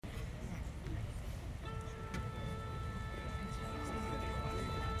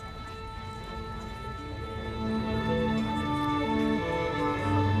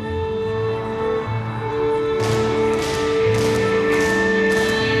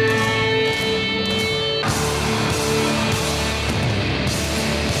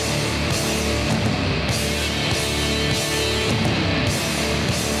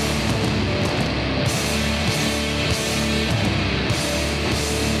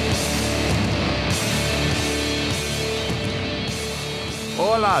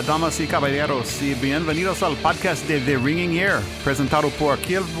Hola, damas y caballeros, y bienvenidos al podcast de The Ringing Ear, presentado por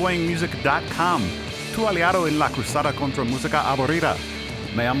killboymusic.com, tu aliado en la cruzada contra música aburrida.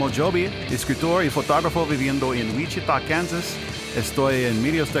 Me llamo Jobe, escritor y fotógrafo viviendo en Wichita, Kansas. Estoy en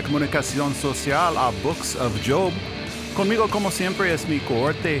medios de comunicación social a Books of Jobe. Conmigo, como siempre, es mi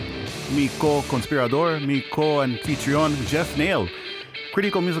cohorte, mi co-conspirador, mi co-anfitrión, Jeff Nail,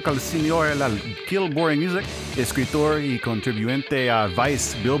 crítico musical senior en la Killboy Music, escritor y contribuyente a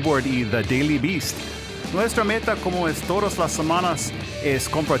Vice, Billboard y The Daily Beast. Nuestra meta, como es todas las semanas, es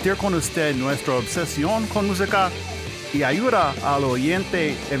compartir con usted nuestra obsesión con música y ayuda al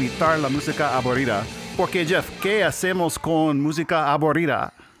oyente a evitar la música aburrida. Porque, Jeff, ¿qué hacemos con música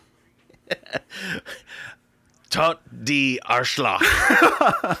aburrida? Tot die Arschloch.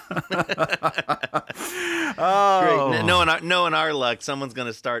 Oh. Great. Knowing our luck, someone's going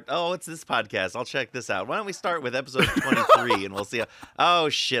to start, what's this podcast? I'll check this out. Why don't we start with episode 23 and we'll see how, I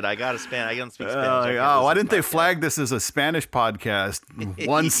don't speak Spanish. Why didn't they flag this as a Spanish podcast?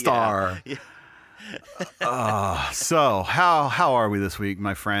 1 star. Yeah. So, how are we this week,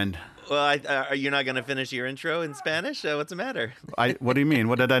 my friend? Well, you're not going to finish your intro in Spanish? What's the matter? What do you mean?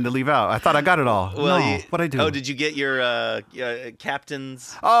 What did I leave out? I thought I got it all. Well, what'd I do? Oh, did you get your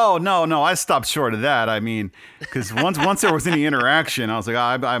captain's? Oh, no, I stopped short of that. I mean, because once there was any interaction, I was like,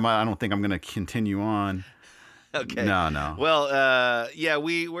 I don't think I'm going to continue on. Okay. No. Well,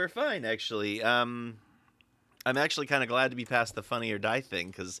 we're fine, actually. I'm actually kind of glad to be past the funny or die thing,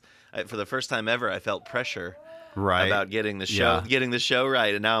 because for the first time ever, I felt pressure. Right. About getting the show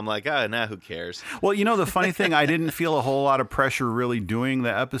right, and now I'm like, now who cares? Well, the funny thing, I didn't feel a whole lot of pressure really doing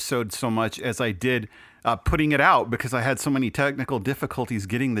the episode so much as I did putting it out, because I had so many technical difficulties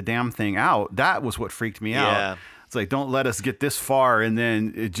getting the damn thing out. That was what freaked me out. It's like, don't let us get this far and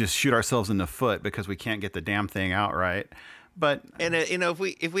then just shoot ourselves in the foot because we can't get the damn thing out right. But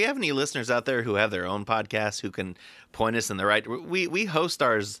if we have any listeners out there who have their own podcasts who can point us in the right, we host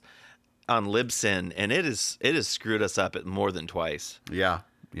ours on Libsyn, and it has screwed us up more than twice. Yeah,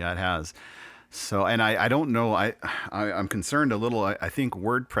 it has. So, and I don't know. I'm concerned a little. I think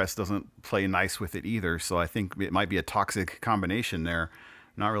WordPress doesn't play nice with it either. So I think it might be a toxic combination there.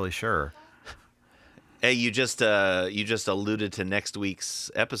 Not really sure. Hey, you just alluded to next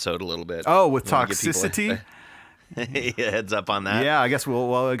week's episode a little bit. Oh, with toxicity. Heads up on that. Yeah, I guess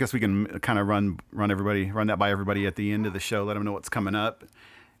I guess we can kind of run that by everybody at the end of the show. Let them know what's coming up.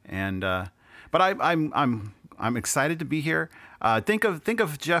 And but I'm excited to be here. Think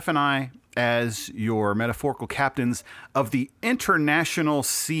of Jeff and I as your metaphorical captains of the international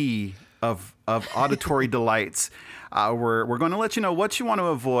sea of auditory delights. We're going to let you know what you want to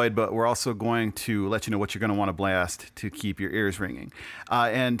avoid, but we're also going to let you know what you're going to want to blast to keep your ears ringing.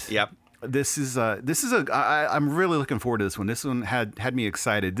 And yep. This is I'm really looking forward to this one. This one had me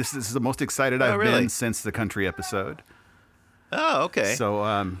excited. This is the most excited I've been since the country episode. Oh, okay.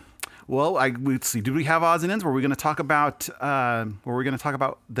 So, let's see. Do we have odds and ends? Were we going to talk about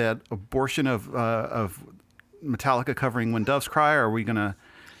that abortion of Meallica covering "When Doves Cry"? Or are we going to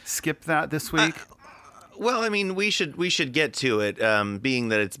skip that this week? Well, I mean, we should get to it, being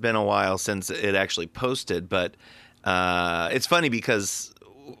that it's been a while since it actually posted. But it's funny because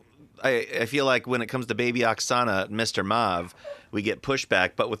I feel like when it comes to Baby Oksana, Mr. Mav, we get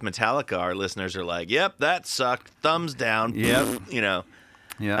pushback, but with Meallica, our listeners are like, "Yep, that sucked. Thumbs down." Yep.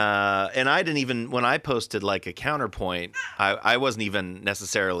 Yeah. And I didn't even, when I posted like a counterpoint, I wasn't even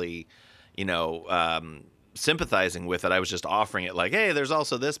necessarily, sympathizing with it. I was just offering it like, "Hey, there's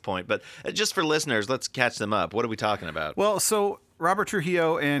also this point." But just for listeners, let's catch them up. What are we talking about? Well, so Robert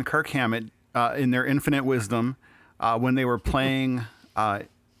Trujillo and Kirk Hammett, in their infinite wisdom, when they were playing.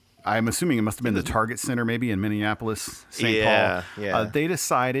 I'm assuming it must have been the Target Center, maybe in Minneapolis, St. Paul. Yeah. They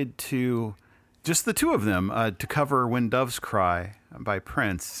decided to, just the two of them, to cover "When Doves Cry" by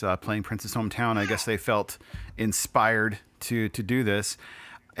Prince, playing Prince's hometown. I guess they felt inspired to do this,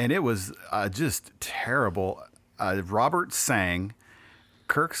 and it was just terrible. Robert sang.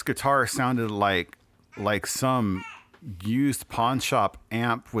 Kirk's guitar sounded like some used pawn shop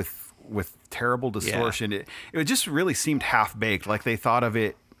amp with terrible distortion. Yeah. It just really seemed half-baked, like they thought of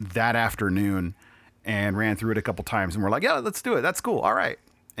it that afternoon and ran through it a couple times and we're like, "Yeah, let's do it. That's cool. All right."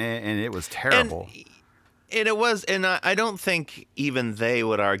 And it was terrible. And it was, and I don't think even they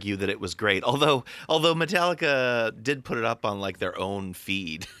would argue that it was great. Although Meallica did put it up on like their own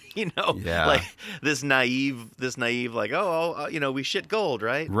feed, like this naive, like, we shit gold,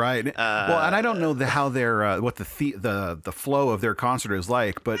 right? Right. Well, and I don't know how their what the flow of their concert is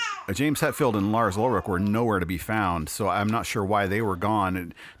like, but James Hetfield and Lars Ulrich were nowhere to be found. So I'm not sure why they were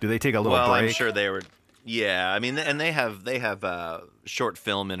gone. Do they take a little break? I'm sure they were. Yeah, I mean, and they have short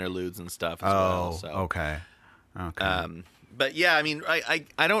film interludes and stuff as well. So. Okay. But yeah, I mean,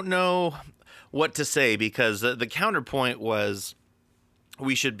 I don't know what to say, because the counterpoint was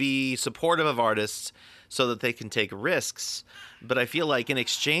we should be supportive of artists so that they can take risks. But I feel like in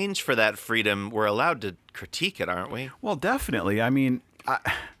exchange for that freedom, we're allowed to critique it, aren't we? Well, definitely. I mean,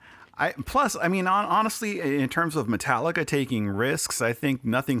 honestly, in terms of Metallica taking risks, I think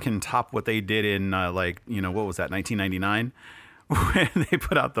nothing can top what they did in what was that, 1999, when they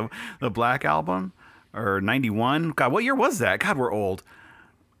put out the Black Album, or 91. God, what year was that? God, we're old.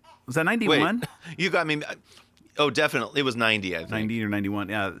 Was that 91? Wait, you got me. Oh, definitely. It was 90, I think. 90 or 91.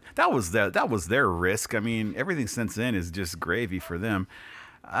 Yeah, that was their risk. I mean, everything since then is just gravy for them.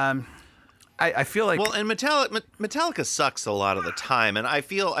 I feel like, well, and Metallica sucks a lot of the time, and I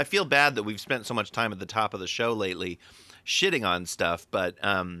feel bad that we've spent so much time at the top of the show lately shitting on stuff. But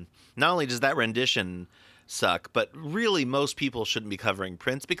not only does that rendition suck, but really most people shouldn't be covering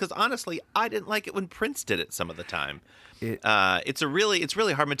Prince, because honestly, I didn't like it when Prince did it some of the time. It's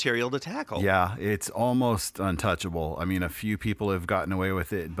really hard material to tackle. Yeah, it's almost untouchable. I mean, a few people have gotten away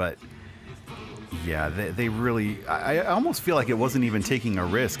with it, but yeah, they really, I almost feel like it wasn't even taking a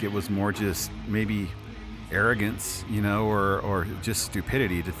risk. It was more just maybe arrogance, or just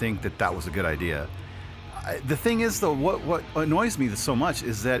stupidity to think that was a good idea. The thing is, though, what annoys me so much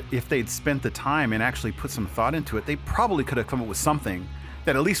is that if they'd spent the time and actually put some thought into it, they probably could have come up with something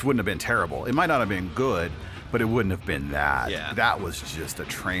that at least wouldn't have been terrible. It might not have been good, but it wouldn't have been that. Yeah. That was just a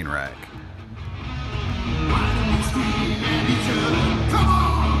train wreck. Come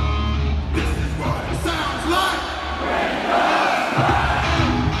on! This is what it sounds like!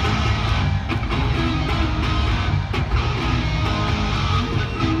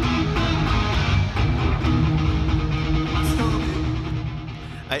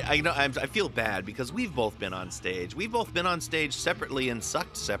 I feel bad because we've both been on stage. We've both been on stage separately and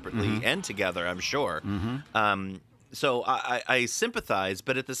sucked separately and together, I'm sure. So I sympathize,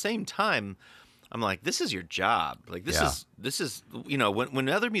 but at the same time, I'm like, this is your job. Like this is when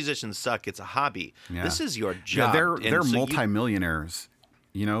other musicians suck, it's a hobby. Yeah. This is your job. Yeah, they're multimillionaires.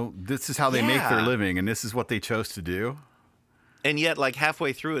 This is how they make their living, and this is what they chose to do. And yet, like,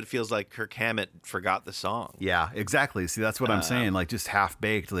 halfway through, it feels like Kirk Hammett forgot the song. Yeah, exactly. See, that's what I'm saying. Like, just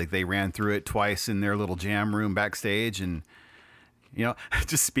half-baked. Like, they ran through it twice in their little jam room backstage. And,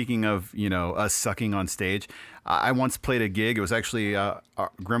 just speaking of, us sucking on stage, I once played a gig. It was actually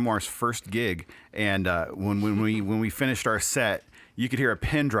Grimoire's first gig. And when we finished our set, you could hear a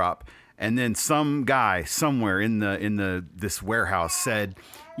pin drop. And then some guy somewhere in this warehouse said,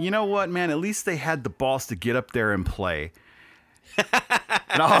 "You know what, man? At least they had the balls to get up there and play."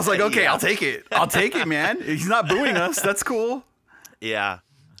 And I was like, okay, yeah. I'll take it, man. He's not booing us. That's cool. Yeah.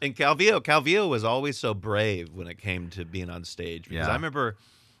 And Calvillo was always so brave when it came to being on stage. Because I remember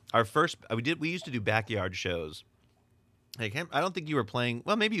our first, we used to do backyard shows. I don't think you were playing,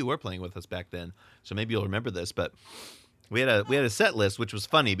 well, maybe you were playing with us back then, so maybe you'll remember this, but we had a set list, which was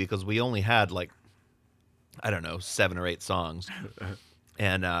funny because we only had like, I don't know, 7 or 8 songs.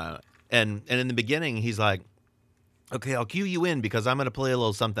 And in the beginning, he's like, "Okay, I'll cue you in because I'm going to play a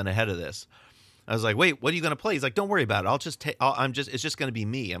little something ahead of this." I was like, "Wait, what are you going to play?" He's like, "Don't worry about it. It's just going to be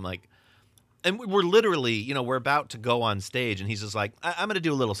me." I'm like, and we're literally, we're about to go on stage, and he's just like, I'm going to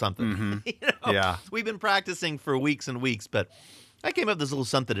do a little something. Mm-hmm. Yeah. We've been practicing for weeks and weeks, but I came up with this little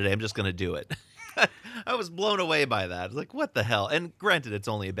something today. I'm just going to do it. I was blown away by that. I was like, what the hell? And granted, it's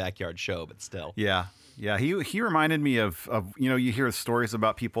only a backyard show, but still. Yeah. Yeah. He reminded me of you hear stories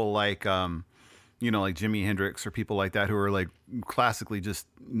about people like, like Jimi Hendrix or people like that who are like classically just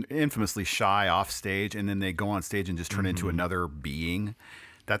infamously shy off stage, and then they go on stage and just turn into another being.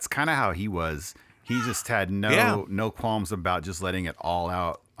 That's kind of how he was. He just had no qualms about just letting it all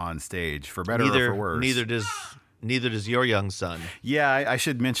out on stage, for better or for worse. Neither does your young son. Yeah, I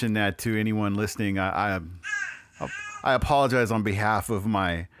should mention that to anyone listening. I apologize on behalf of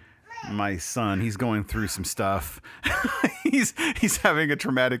my son. He's going through some stuff. he's having a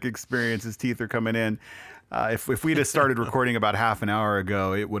traumatic experience. His teeth are coming in. If we'd have started recording about half an hour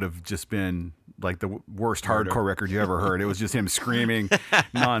ago, it would have just been like the worst hardcore record you ever heard. It was just him screaming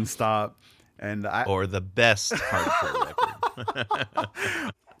nonstop. Or the best hardcore record.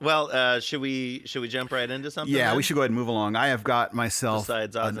 Well, should we jump right into something? Yeah, then? We should go ahead and move along. I have got myself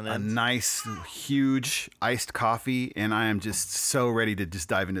a nice, huge iced coffee, and I am just so ready to just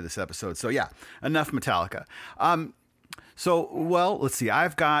dive into this episode. So yeah, enough Metallica. Let's see.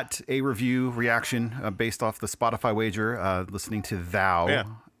 I've got a reaction based off the Spotify wager, listening to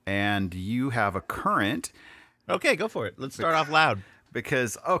Thou, and you have a current. Okay, go for it. Let's start off loud.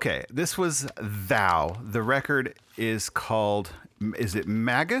 Because, okay, this was Thou. The record is called, is it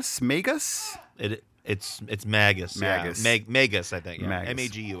Magus? Magus? It's Magus. Magus. Yeah. Magus, I think. Yeah.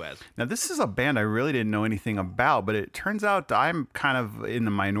 Magus. Magus. Now, this is a band I really didn't know anything about, but it turns out I'm kind of in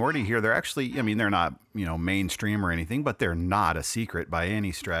the minority here. They're actually, I mean, they're not, mainstream or anything, but they're not a secret by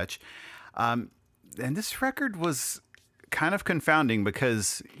any stretch. And this record was kind of confounding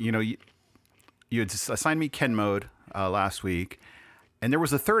because, you had assigned me Ken Mode last week. And there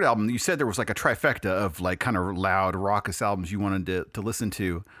was a third album. You said there was like a trifecta of like kind of loud, raucous albums you wanted to listen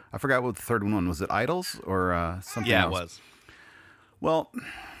to. I forgot what the third one was. It Idols or something else? Yeah, it was. Well,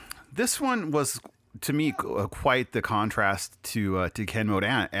 this one was, to me, quite the contrast to Ken Mode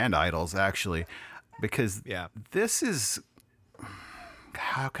and Idols, actually. Because this is,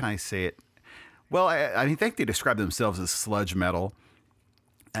 how can I say it? Well, I think they describe themselves as sludge metal.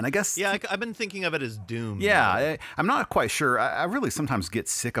 And I guess... Yeah, I've been thinking of it as doom. Yeah, I'm not quite sure. I really sometimes get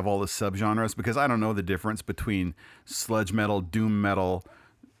sick of all the subgenres because I don't know the difference between sludge metal, doom metal,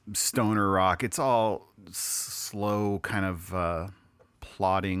 stoner rock. It's all slow kind of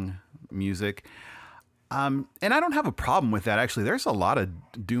plodding music. And I don't have a problem with that, actually. There's a lot of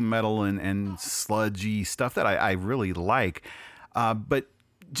doom metal and sludgy stuff that I really like. But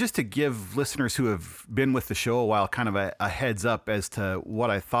just to give listeners who have been with the show a while kind of a heads up as to what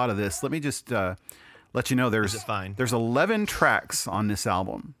I thought of this, let me just let you know there's 11 tracks on this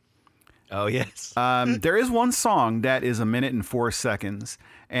album. Oh, yes. There is one song that is 1 minute and 4 seconds,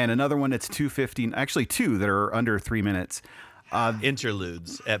 and another one that's 2:15. Actually, two that are under 3 minutes.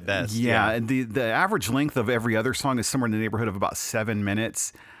 Interludes at best. Yeah, and the average length of every other song is somewhere in the neighborhood of about 7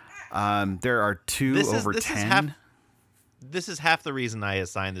 minutes. There are two over 10. This is half the reason I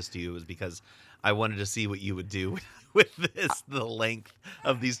assigned this to you, is because I wanted to see what you would do with this, the length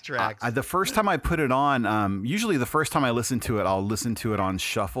of these tracks. The first time I put it on, usually the first time I listen to it, I'll listen to it on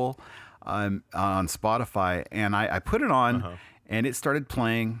shuffle on Spotify. And I put it on and it started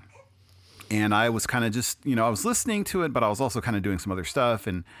playing. And I was kind of just, I was listening to it, but I was also kind of doing some other stuff.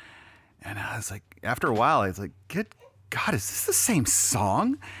 And I was like, after a while, I was like, good God, is this the same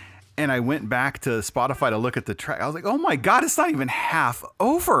song? And I went back to Spotify to look at the track. I was like, oh my God, it's not even half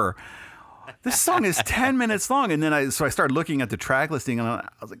over. This song is 10 minutes long. And then I started looking at the track listing and I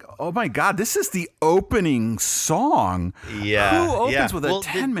was like, oh my God, this is the opening song. Yeah. Who opens with a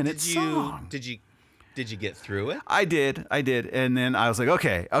 10-minute song? Did you get through it? I did. And then I was like,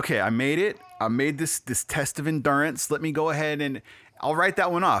 okay, I made it. I made this test of endurance. Let me go ahead and I'll write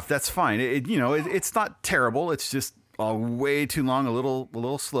that one off. That's fine. It's not terrible. It's just way too long, a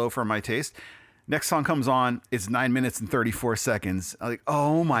little slow for my taste. Next song comes on, it's 9 minutes and 34 seconds. I'm like,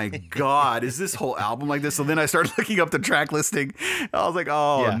 oh my God, is this whole album like this? So then I started looking up the track listing. I was like,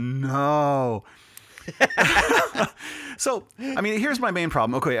 oh no. So, I mean, here's my main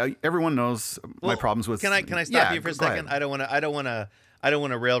problem. Okay, everyone knows my problems with. Can I stop you for a second? I don't want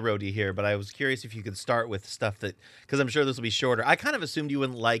to railroad you here, but I was curious if you could start with stuff because I'm sure this will be shorter. I kind of assumed you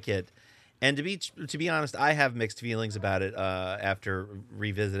wouldn't like it. And to be honest, I have mixed feelings about it after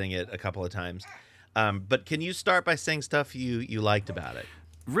revisiting it a couple of times. But can you start by saying stuff you liked about it?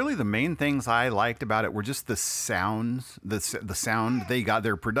 Really, the main things I liked about it were just the sounds, the sound they got.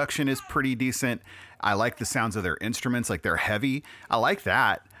 Their production is pretty decent. I like the sounds of their instruments, like they're heavy. I like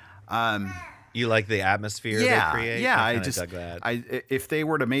that. You like the atmosphere they create? Yeah, I dug that. If they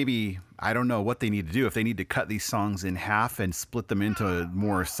were to maybe, I don't know what they need to do. If they need to cut these songs in half and split them into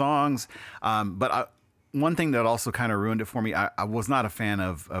more songs. But one thing that also kind of ruined it for me, I was not a fan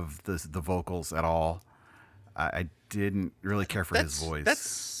of the vocals at all. I didn't really care for his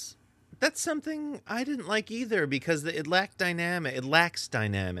voice. That's something I didn't like either, because it lacks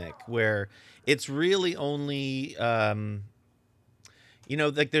dynamic, where it's really only...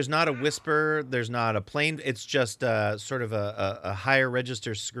 like there's not a whisper, there's not a plain. It's just sort of a higher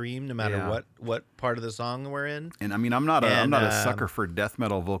register scream, no matter what part of the song we're in. And I mean, I'm not a sucker for death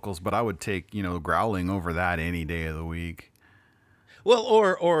metal vocals, but I would take growling over that any day of the week. Well,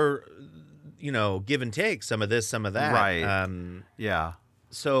 or give and take, some of this, some of that. Right. Yeah.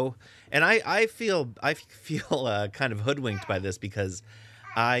 So, and I feel kind of hoodwinked by this, because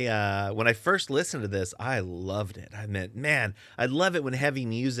when I first listened to this, I loved it. I meant, man, I love it when heavy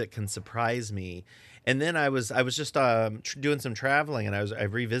music can surprise me. And then I was just doing some traveling, and I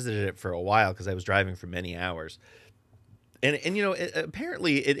revisited it for a while because I was driving for many hours. And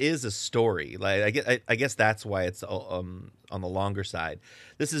apparently it is a story. Like I guess that's why it's on the longer side.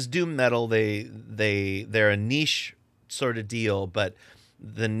 This is doom metal. They're a niche sort of deal, but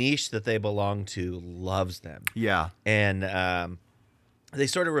the niche that they belong to loves them. Yeah. And they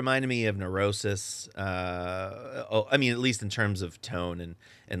sort of reminded me of Neurosis. I mean, at least in terms of tone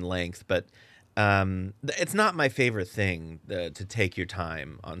and length, but it's not my favorite thing to take your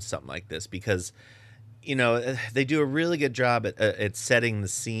time on something like this because, you know, they do a really good job at setting the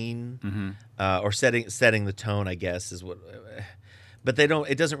scene, or setting the tone, I guess, is what. But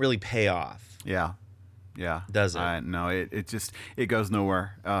it doesn't really pay off. Yeah. Yeah. Does it? No, it just, it goes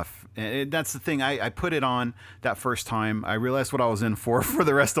nowhere. That's the thing. I put it on that first time. I realized what I was in for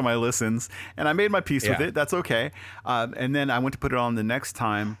the rest of my listens, and I made my peace with it. That's okay. And then I went to put it on the next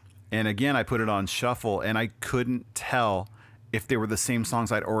time, and again, I put it on shuffle, and I couldn't tell if they were the same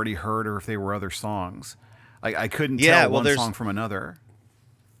songs I'd already heard or if they were other songs. I couldn't tell one song from another.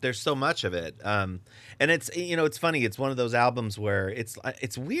 There's so much of it. And it's, you know, it's funny. It's one of those albums where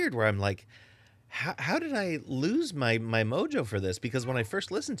it's weird where I'm like, how did I lose my mojo for this? Because when I first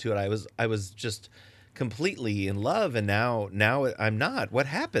listened to it, I was just completely in love, and now I'm not. What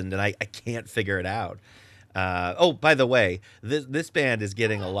happened? And I can't figure it out. Oh, by the way, this band is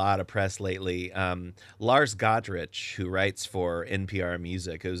getting a lot of press lately. Lars Godrich, who writes for NPR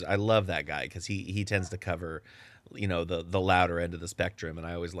Music, I love that guy because he tends to cover, you know, the louder end of the spectrum, and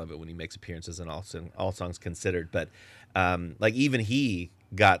I always love it when he makes appearances in All Songs Considered. But like even he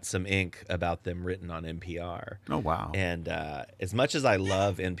got some ink about them written on NPR. Oh wow! And as much as I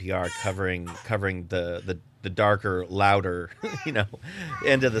love NPR covering the darker, louder, you know,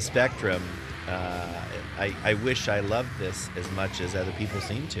 end of the spectrum, I wish I loved this as much as other people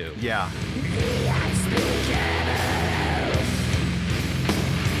seem to. Yeah.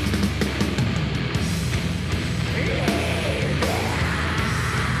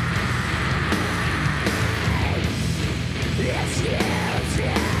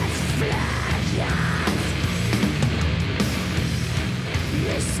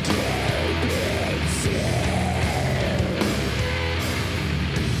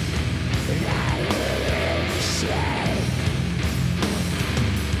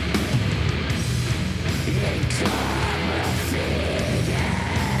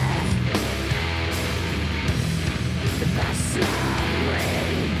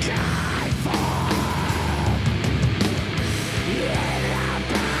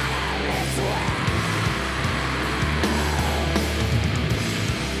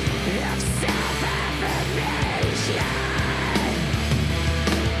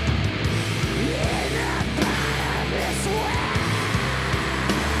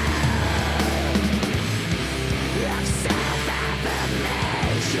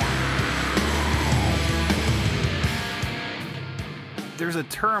 There's a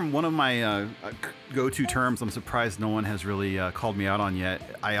term, one of my go-to terms, I'm surprised no one has really called me out on yet.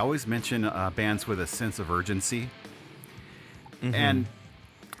 I always mention bands with a sense of urgency. Mm-hmm. And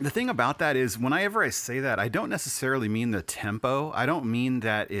the thing about that is whenever I say that, I don't necessarily mean the tempo. I don't mean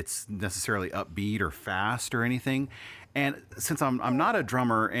that it's necessarily upbeat or fast or anything. And since I'm not a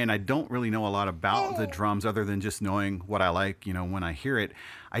drummer and I don't really know a lot about the drums other than just knowing what I like, you know, when I hear it,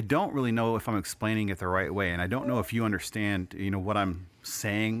 I don't really know if I'm explaining it the right way. And I don't know if you understand, you know, what I'm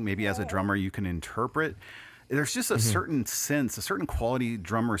saying. Maybe as a drummer you can interpret. There's just a certain sense, a certain quality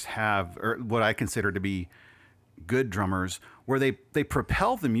drummers have, or what I consider to be good drummers, where they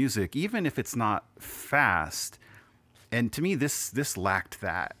propel the music even if it's not fast. And to me this lacked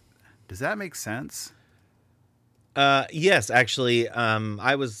that. Does that make sense? Yes, actually,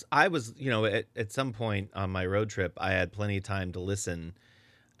 I was, you know, at some point on my road trip, I had plenty of time to listen,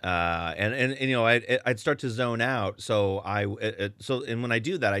 and you know, I'd start to zone out. So and when I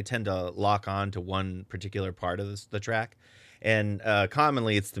do that, I tend to lock on to one particular part of the track, and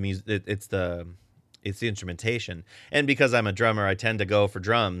commonly it's the music, it's the instrumentation. And because I'm a drummer, I tend to go for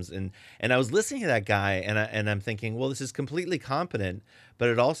drums. And I was listening to that guy, and I'm thinking, well, this is completely competent, but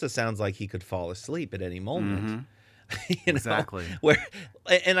it also sounds like he could fall asleep at any moment. Mm-hmm. You know, exactly.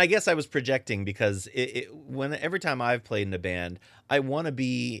 And I guess I was projecting because every time I've played in a band, I want to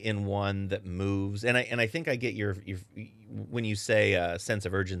be in one that moves. And I think I get your when you say sense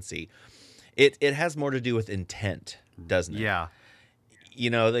of urgency, it has more to do with intent, doesn't it? Yeah. You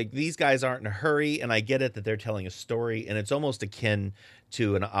know, like these guys aren't in a hurry, and I get it that they're telling a story, and it's almost akin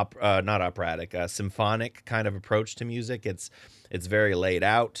to an not operatic, symphonic kind of approach to music. It's very laid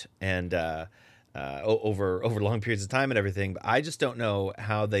out and over long periods of time and everything. But I just don't know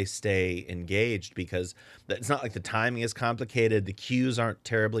how they stay engaged because it's not like the timing is complicated. The cues aren't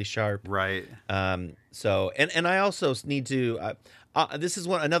terribly sharp. Right. So and I also need to. This is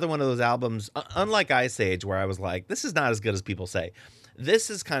another one of those albums, unlike Ice Age, where I was like, this is not as good as people say. This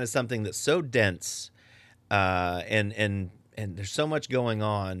is kind of something that's so dense, and and there's so much going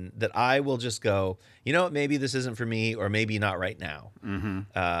on that I will just go, you know what, maybe this isn't for me, or maybe not right now.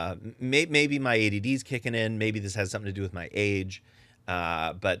 Maybe my ADD's kicking in. Maybe this has something to do with my age.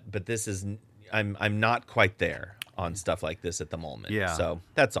 But this is, I'm not quite there on stuff like this at the moment. Yeah. So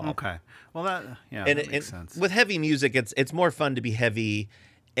that's all. Okay. Well, that makes sense. With heavy music, it's more fun to be heavy,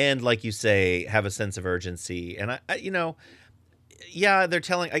 and like you say, have a sense of urgency. And yeah, they're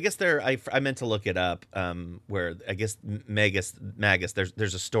telling. I guess I meant to look it up. Where I guess Magus.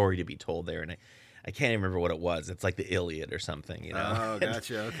 There's a story to be told there, and I can't even remember what it was. It's like the Iliad or something, you know. Oh,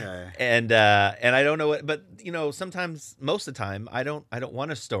 gotcha. Okay. And I don't know what, but sometimes, most of the time, I don't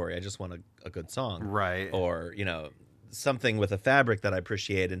want a story. I just want a good song, Right. Or something with a fabric that I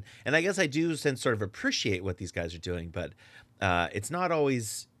appreciate, and I guess I do sort of appreciate what these guys are doing, but it's not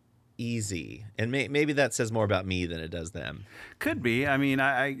always easy, and maybe that says more about me than it does them. Could be. I mean,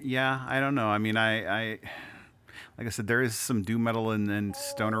 I don't know. I mean, I like I said, there is some doom metal and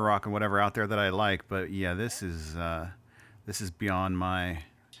stoner rock and whatever out there that I like, but yeah, this is beyond my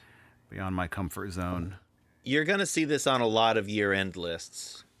comfort zone. You're gonna see this on a lot of year-end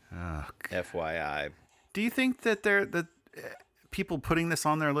lists. Oh, FYI. do you think that people putting this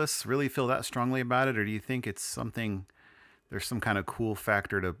on their lists really feel that strongly about it, or do you think it's something? There's some kind of cool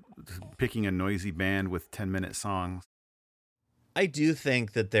factor to picking a noisy band with 10-minute songs. I do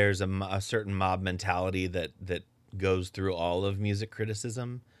think that there's a certain mob mentality that goes through all of music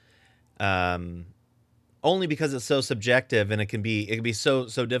criticism, only because it's so subjective, and it can be so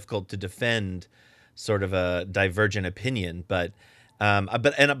difficult to defend sort of a divergent opinion. But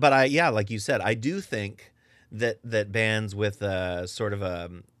like you said, I do think that bands with a sort of a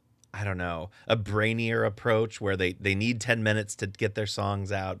brainier approach, where they need 10 minutes to get their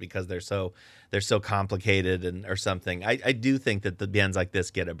songs out because they're so complicated or something. I do think that the bands like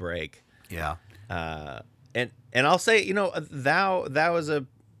this get a break. Yeah. And I'll say, Thou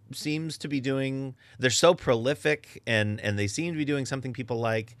seems to be doing, they're so prolific, and they seem to be doing something people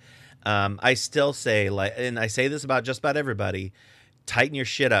like. I still say, and I say this about just about everybody, tighten your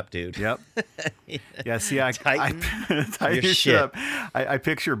shit up, dude. Yep. Yeah. See, tighten your shit up. I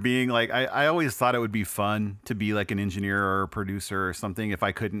picture being like, I always thought it would be fun to be like an engineer or a producer or something if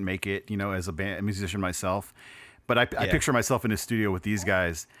I couldn't make it, as a musician myself. But I picture myself in a studio with these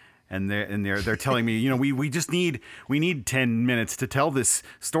guys, and they're telling me, we need 10 minutes to tell this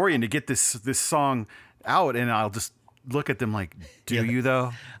story and to get this song out, and I'll just look at them like, do you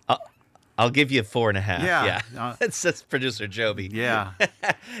though? I'll give you 4.5. Yeah. It's just producer Jobe. Yeah.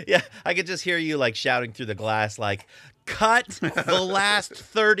 Yeah. I could just hear you like shouting through the glass, like, cut the last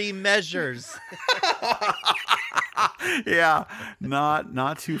 30 measures. Yeah.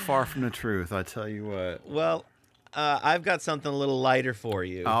 Not too far from the truth, I tell you what. Well, I've got something a little lighter for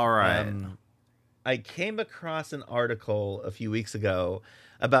you. All right. I came across an article a few weeks ago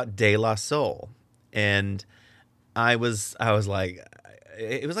about De La Soul, and I was like,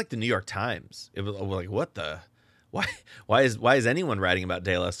 it was like the New York Times. It was like, what the, why is anyone writing about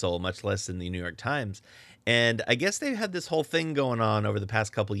De La Soul, much less in the New York Times? And I guess they had this whole thing going on over the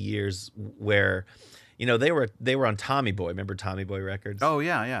past couple of years where, they were on Tommy Boy. Remember Tommy Boy Records? Oh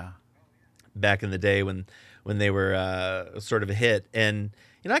yeah, yeah. Back in the day when they were sort of a hit. And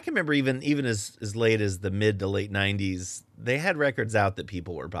I can remember even as late as the mid to late 90s, they had records out that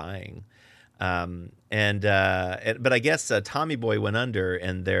people were buying. But I guess Tommy Boy went under,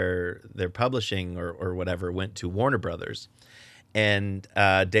 and their publishing or whatever went to Warner Brothers, and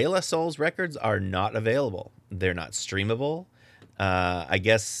De La Soul's records are not available. They're not streamable. I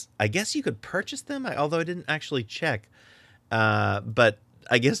guess you could purchase them, although I didn't actually check. But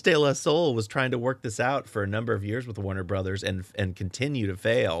I guess De La Soul was trying to work this out for a number of years with Warner Brothers and continue to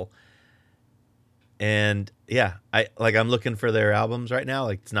fail. And yeah, I'm looking for their albums right now.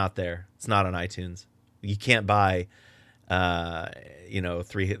 Like, it's not there. It's not on iTunes. You can't buy,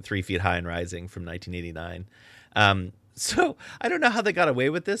 3 Feet High and Rising from 1989. So I don't know how they got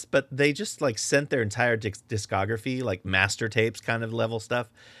away with this, but they just like sent their entire discography, like master tapes kind of level stuff,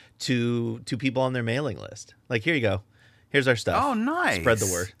 to people on their mailing list. Like, here you go. Here's our stuff. Oh, nice. Spread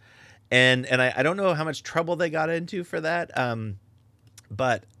the word. And I don't know how much trouble they got into for that.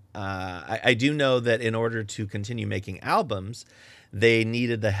 But I do know that in order to continue making albums, they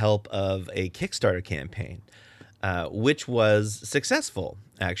needed the help of a Kickstarter campaign, which was successful,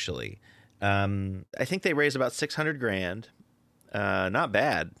 actually. I think they raised about $600,000. Not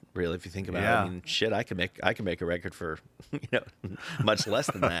bad, really, if you think about it. I mean, shit, I could make a record for much less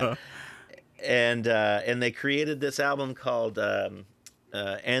than that. And they created this album called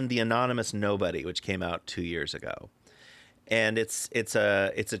 "And the Anonymous Nobody," which came out 2 years ago. And it's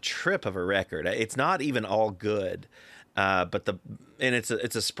a trip of a record. It's not even all good. But it's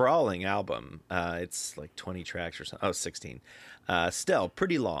a sprawling album. It's like 20 tracks or something. Oh, 16. Still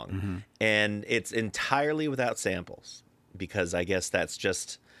pretty long, and it's entirely without samples because I guess that's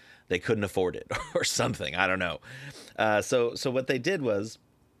just they couldn't afford it or something. I don't know. So what they did was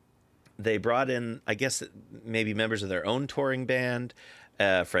they brought in, I guess, maybe members of their own touring band,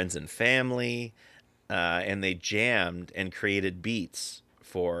 friends and family, and they jammed and created beats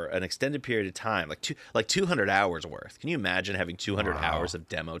for an extended period of time, like 200 hours worth. Can you imagine having 200 hours of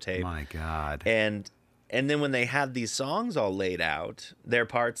demo tape? My God. And then when they had these songs all laid out, their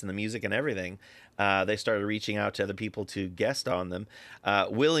parts and the music and everything, they started reaching out to other people to guest on them.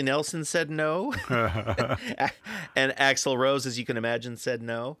 Willie Nelson said no. And Axl Rose, as you can imagine, said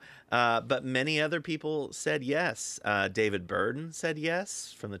no. But many other people said yes. David Burden said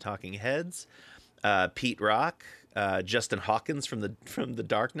yes from the Talking Heads. Pete Rock, Justin Hawkins from the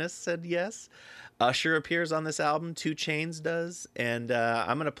Darkness said yes. Usher appears on this album. 2 Chainz does. And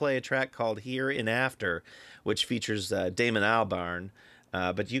I'm going to play a track called Here and After, which features Damon Albarn.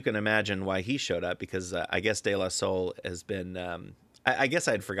 But you can imagine why he showed up, because I guess De La Soul has been... I guess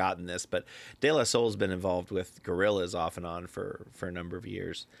I'd forgotten this, but De La Soul's been involved with Gorillaz off and on for a number of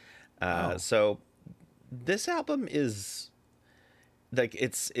years. So this album is... like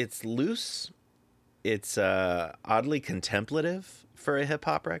it's loose. It's oddly contemplative for a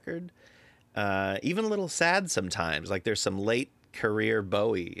hip-hop record. Even a little sad sometimes. Like there's some late career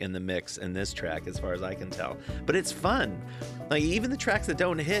Bowie in the mix in this track, as far as I can tell. But it's fun. Like even the tracks that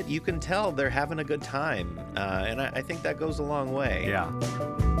don't hit, you can tell they're having a good time. And I think that goes a long way. Yeah.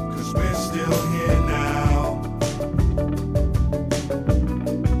 'Cause we're still here now.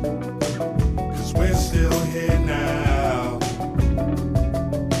 'Cause we're still here now.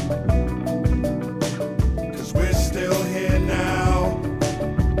 'Cause we're still here now.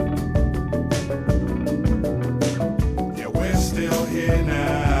 Yeah, we're still here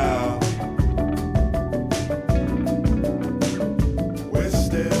now. We're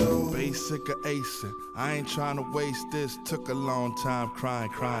still basic or acing. I ain't trying to waste this. Took a long time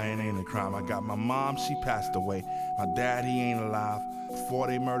crying ain't a crime. I got my mom, she passed away. My dad, he ain't alive. Before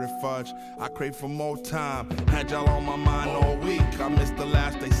they murdered Fudge, I crave for more time. Had y'all on my mind all week. I missed the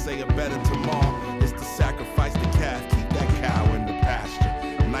last, they say a better tomorrow. It's to sacrifice the calf, keep that cow in the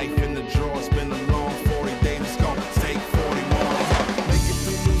pasture. Knife in the drawer, it's been a long 40 days. It's gonna take 40 more. Make it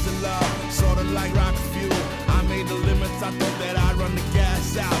through losing love, sorta like rocket fuel. I made the limits, I thought that I'd run the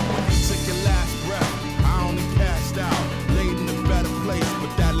gas out. When you took your last breath, I only passed out. Laid in a better place,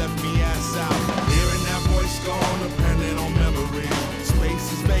 but that left me ass out. Hearing that voice gone, depending on memories.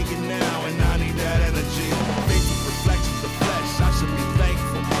 Space is vacant now, and I need that energy. Face with reflections of flesh, I should be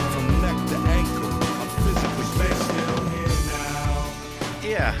thankful. From neck to ankle, I'm physically still here now.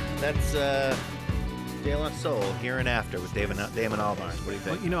 Yeah, that's De La Soul, Here and After, with Damon Albarn. What do you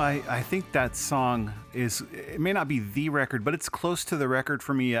think? Well, you know, I think that song is, it may not be the record, but it's close to the record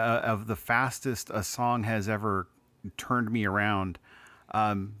for me of the fastest a song has ever turned me around.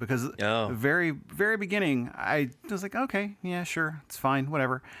 Because very, very beginning, I was like, okay, yeah, sure, it's fine,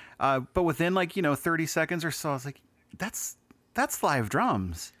 whatever. But within 30 seconds or so, I was like, that's live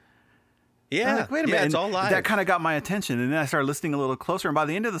drums. Yeah, like, wait a minute, it's all live. That kind of got my attention, and then I started listening a little closer. And by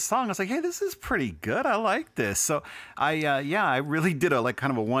the end of the song, I was like, "Hey, this is pretty good. I like this." So I really did a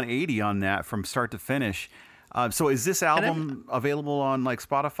kind of a 180 on that from start to finish. So is this album available on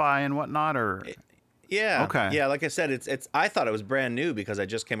Spotify and whatnot, or? Yeah. Okay. Yeah, like I said, it's. I thought it was brand new because I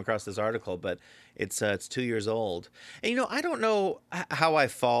just came across this article, but it's 2 years old. And I don't know how I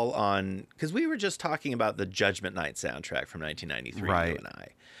fall on, because we were just talking about the Judgment Night soundtrack from 1993. Right. You and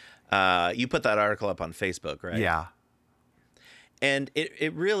I. You put that article up on Facebook, right? Yeah. And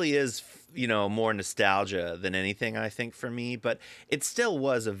it really is, more nostalgia than anything, I think, for me. But it still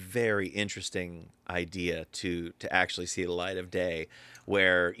was a very interesting idea to actually see the light of day,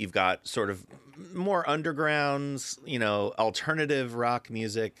 where you've got sort of more undergrounds, alternative rock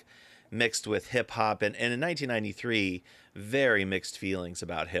music mixed with hip hop. And in 1993, very mixed feelings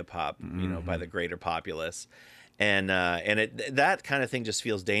about hip hop, by the greater populace. And that kind of thing just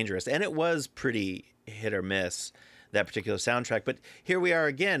feels dangerous. And it was pretty hit or miss, that particular soundtrack. But here we are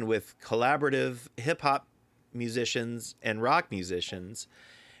again with collaborative hip hop musicians and rock musicians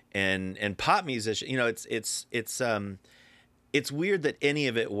and pop musicians. It's weird that any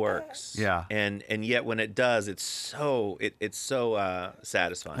of it works. Yeah. And yet when it does, it's so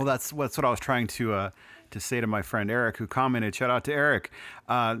satisfying. Well, that's what I was trying to say to my friend Eric, who commented. Shout out to Eric,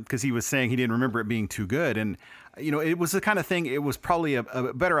 because he was saying he didn't remember it being too good. And it was the kind of thing, it was probably a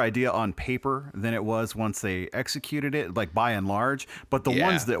better idea on paper than it was once they executed it, by and large. But the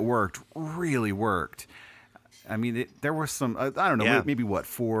ones that worked really worked. I mean, there were some, I don't know, Yeah. maybe what,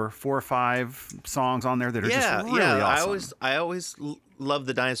 four or five songs on there that are just really awesome. I always loved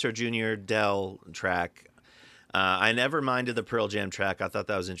the Dinosaur Jr. Dell track. I never minded the Pearl Jam track. I thought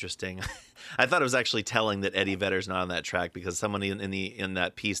that was interesting. I thought it was actually telling that Eddie Vedder's not on that track, because someone in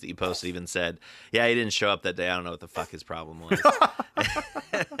that piece that you posted even said, "Yeah, he didn't show up that day. I don't know what the fuck his problem was."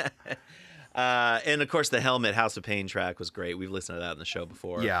 And of course, the Helmet House of Pain track was great. We've listened to that on the show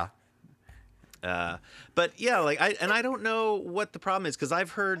before. Yeah. But yeah, like I don't know what the problem is, because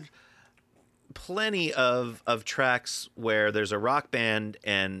I've heard plenty of tracks where there's a rock band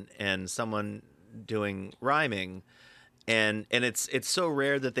and someone doing rhyming, and it's so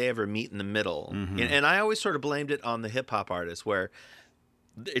rare that they ever meet in the middle. And I always sort of blamed it on the hip hop artists, where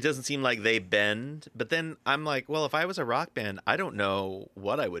it doesn't seem like they bend. But then I'm like, well, if I was a rock band, I don't know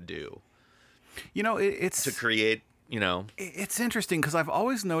what I would do. You know, it's to create. It's interesting, because I've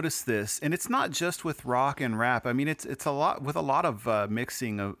always noticed this, and it's not just with rock and rap. I mean, it's a lot with a lot of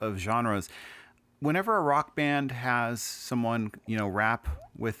mixing of genres. Whenever a rock band has someone, rap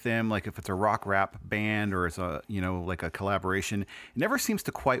with them, like if it's a rock rap band or it's a, like a collaboration, it never seems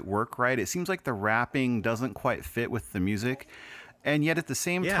to quite work right. It seems like the rapping doesn't quite fit with the music. And yet at the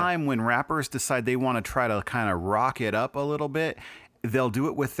same time, when rappers decide they want to try to kind of rock it up a little bit, they'll do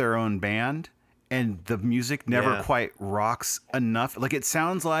it with their own band, and the music never quite rocks enough. Like it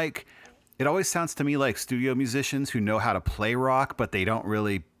always sounds to me like studio musicians who know how to play rock, but they don't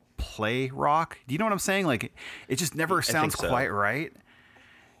really play rock. Do you know what I'm saying? Like it just never sounds quite right.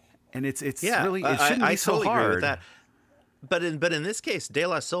 And it's really, it shouldn't be so totally hard. agree with that. But in this case, De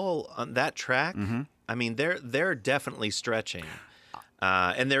La Soul on that track, I mean, they're definitely stretching.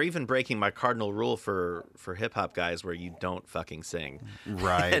 And they're even breaking my cardinal rule for hip hop guys, where you don't fucking sing.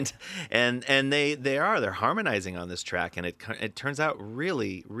 Right. and they're harmonizing on this track, and it turns out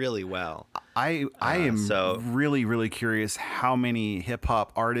really, really well. I am really, really curious how many hip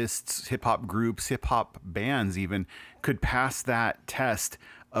hop artists, hip hop groups, hip hop bands even could pass that test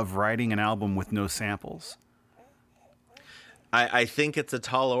of writing an album with no samples. I think it's a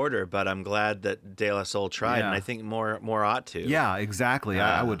tall order, but I'm glad that De La Soul tried, and I think more ought to. Yeah, exactly.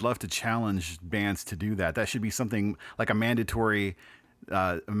 I would love to challenge bands to do that. That should be something like a mandatory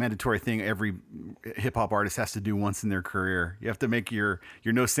thing every hip hop artist has to do once in their career. You have to make your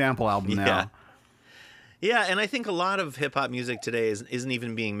no sample album now. Yeah, and I think a lot of hip hop music today isn't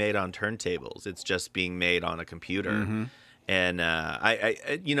even being made on turntables. It's just being made on a computer. And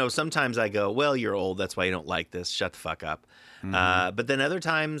I sometimes I go, well, you're old, that's why you don't like this. Shut the fuck up. But then other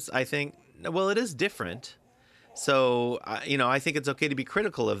times I think, well, it is different. So, I think it's okay to be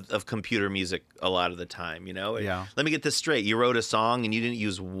critical of computer music a lot of the time, Yeah. Let me get this straight. You wrote a song and you didn't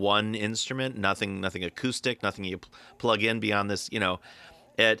use one instrument, nothing acoustic, nothing you plug in beyond this,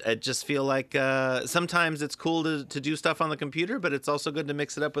 I just feel like sometimes it's cool to do stuff on the computer, but it's also good to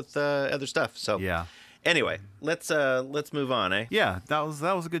mix it up with other stuff. So, yeah. Anyway, let's move on, eh? Yeah, that was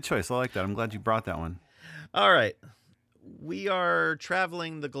a good choice. I like that. I'm glad you brought that one. All right. We are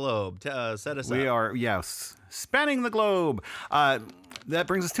traveling the globe. Set us up. We are, yes, spanning the globe. That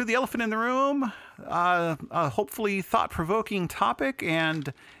brings us to the elephant in the room. A hopefully thought-provoking topic.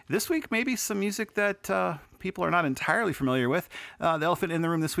 And this week, maybe some music that people are not entirely familiar with. The elephant in the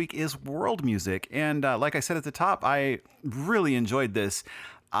room this week is world music. And like I said at the top, I really enjoyed this.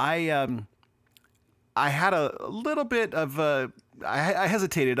 I had a little bit of I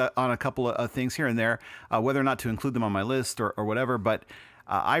hesitated on a couple of things here and there, whether or not to include them on my list or whatever, but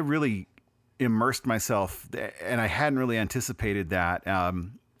I really immersed myself, and I hadn't really anticipated that.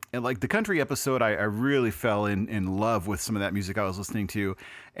 And like the country episode, I really fell in love with some of that music I was listening to,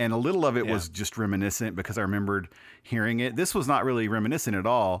 and a little of it was just reminiscent because I remembered hearing it. This was not really reminiscent at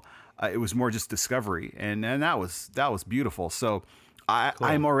all. It was more just discovery, and that was beautiful. So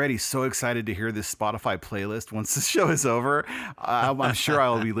I'm already so excited to hear this Spotify playlist once the show is over. I'm sure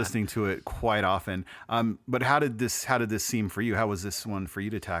I'll be listening to it quite often. But how did this seem for you? How was this one for you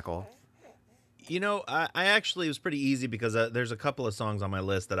to tackle? I actually, it was pretty easy because there's a couple of songs on my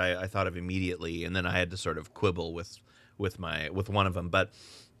list that I thought of immediately, and then I had to sort of quibble with one of them. But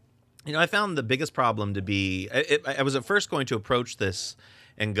I found the biggest problem to be I was at first going to approach this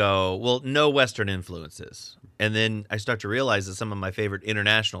and go, well, no Western influences. And then I start to realize that some of my favorite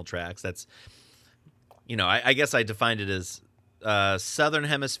international tracks, that's, I guess I defined it as Southern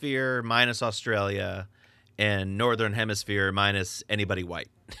Hemisphere minus Australia and Northern Hemisphere minus anybody white.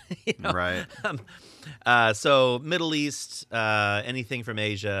 Right. So Middle East, anything from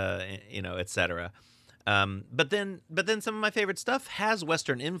Asia, et cetera. But then some of my favorite stuff has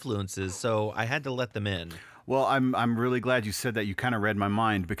Western influences, so I had to let them in. Well, I'm really glad you said that. You kind of read my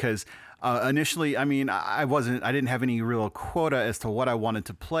mind because initially, I mean, I didn't have any real quota as to what I wanted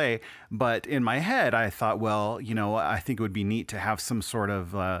to play, but in my head, I thought, well, I think it would be neat to have some sort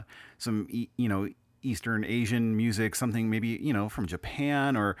of Eastern Asian music, something maybe from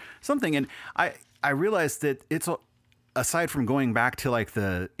Japan or something, and I realized that aside from going back to like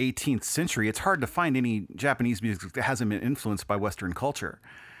the 18th century, it's hard to find any Japanese music that hasn't been influenced by Western culture.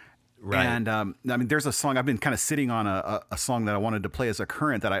 Right. And I mean, there's a song I've been kind of sitting on a song that I wanted to play as a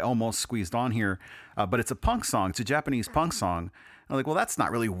current that I almost squeezed on here, but it's a punk song. It's a Japanese punk song. I'm like, well, that's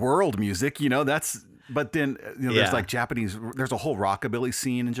not really world music, But then there's like Japanese. There's a whole rockabilly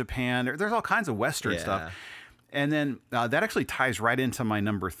scene in Japan. There's all kinds of Western stuff. And then that actually ties right into my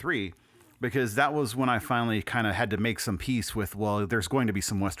number 3, because that was when I finally kind of had to make some peace with, well, there's going to be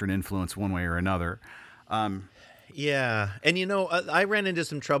some Western influence one way or another. Yeah. And, I ran into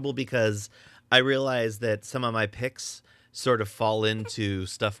some trouble because I realized that some of my picks sort of fall into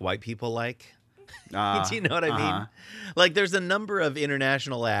stuff white people like. Do you know what I mean? Like, there's a number of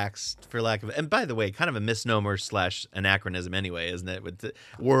international acts, for lack of, and by the way, kind of a misnomer / anachronism anyway, isn't it? With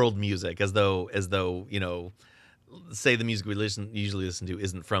world music, as though, say the music we usually listen to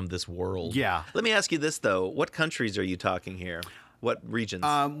isn't from this world. Yeah. Let me ask you this, though. What countries are you talking here? What regions?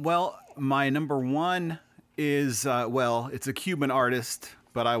 Well, my number 1 is, it's a Cuban artist,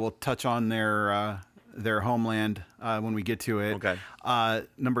 but I will touch on their homeland when we get to it. Okay.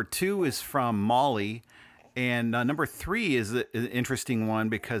 Number 2 is from Mali, and number 3 is an interesting one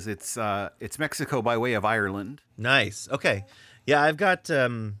because it's Mexico by way of Ireland. Nice. Okay. Yeah, I've got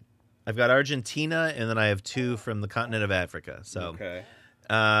Argentina, and then I have 2 from the continent of Africa. So, okay.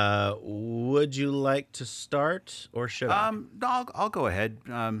 Would you like to start, or should I? I'll go ahead.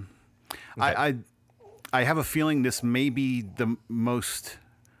 Okay. I have a feeling this may be the most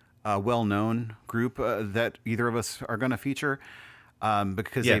well-known group that either of us are going to feature,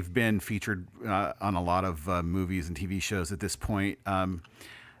 because they've been featured on a lot of movies and TV shows at this point. And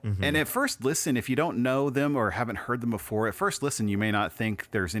at first listen, if you don't know them or haven't heard them before, at first listen, you may not think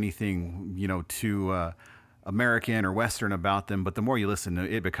there's anything, too American or Western about them. But the more you listen,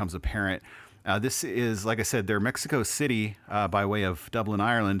 it becomes apparent. This is, like I said, they're Mexico City by way of Dublin,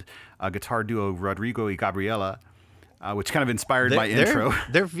 Ireland, guitar duo Rodrigo y Gabriela, which kind of inspired my intro.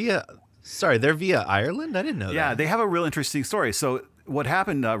 They're via Ireland? I didn't know that. Yeah, they have a real interesting story. So what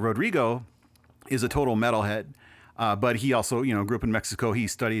happened, Rodrigo is a total metalhead, but he also, grew up in Mexico. He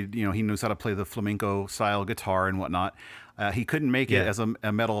studied, he knows how to play the flamenco style guitar and whatnot. He couldn't make it as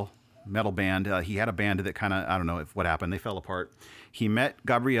a metal band. He had a band that kind of, I don't know what happened. They fell apart. He met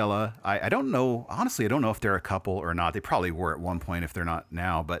Gabriela. I don't know. Honestly, I don't know if they're a couple or not. They probably were at one point if they're not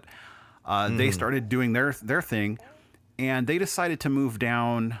now. But they started doing their thing, and they decided to move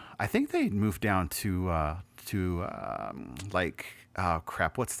down. I think they moved down to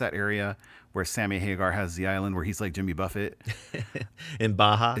what's that area where Sammy Hagar has the island where he's like Jimmy Buffett? In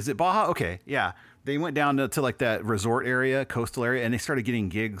Baja. Is it Baja? Okay, yeah. They went down to like that resort area, coastal area, and they started getting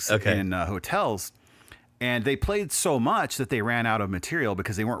gigs in hotels. And they played so much that they ran out of material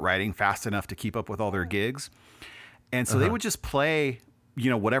because they weren't writing fast enough to keep up with all their gigs. And so they would just play,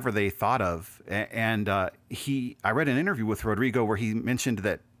 whatever they thought of. And I read an interview with Rodrigo where he mentioned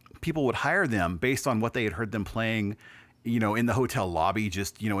that people would hire them based on what they had heard them playing, in the hotel lobby,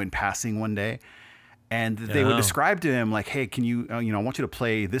 just, in passing one day. And they would describe to him like, hey, can you, I want you to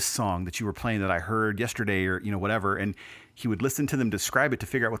play this song that you were playing that I heard yesterday or, whatever. And he would listen to them describe it to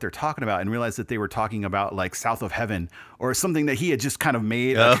figure out what they're talking about and realize that they were talking about like South of Heaven or something that he had just kind of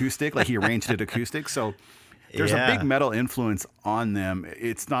made acoustic, like he arranged it acoustic. So there's a big metal influence on them.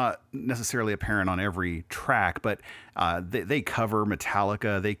 It's not necessarily apparent on every track, but they cover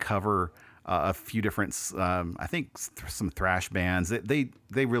Meallica. They cover a few different, I think some thrash bands. They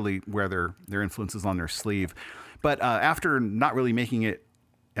really wear their influences on their sleeve. But after not really making it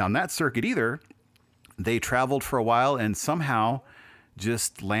on that circuit either, they traveled for a while and somehow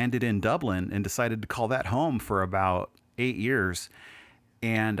just landed in Dublin and decided to call that home for about 8 years.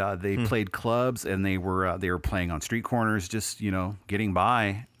 And they played clubs and they were playing on street corners, just, getting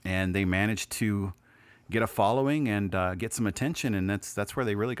by. And they managed to get a following and get some attention. And that's where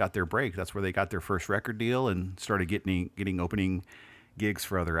they really got their break. That's where they got their first record deal and started getting opening gigs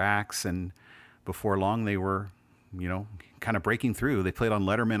for other acts. And before long, they were, kind of breaking through. They played on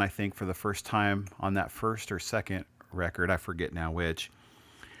Letterman, I think, for the first time on that first or second record. I forget now which.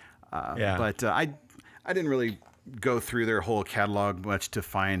 But I didn't really go through their whole catalog much to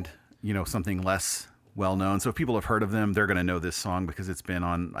find, something less well known. So if people have heard of them, they're going to know this song because it's been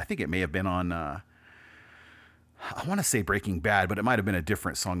on, I think it may have been on I want to say Breaking Bad, but it might have been a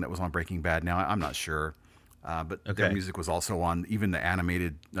different song that was on Breaking Bad. Now I'm not sure. But their music was also on even the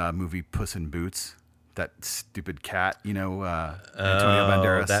animated movie Puss in Boots. That stupid cat, Antonio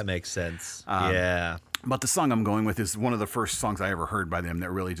Banderas. That makes sense. Yeah. But the song I'm going with is one of the first songs I ever heard by them that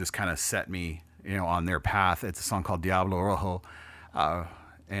really just kind of set me, on their path. It's a song called Diablo Rojo.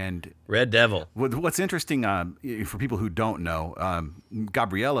 And Red Devil. What's interesting for people who don't know,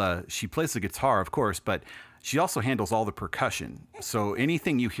 Gabriela, she plays the guitar, of course, but she also handles all the percussion. So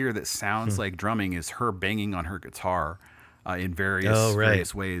anything you hear that sounds like drumming is her banging on her guitar in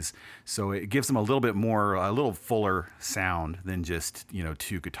various ways. So it gives them a little fuller sound than just,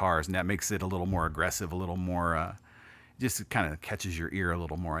 two guitars. And that makes it a little more aggressive, a little more, just kind of catches your ear a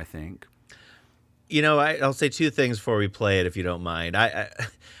little more, I think. I'll say two things before we play it, if you don't mind.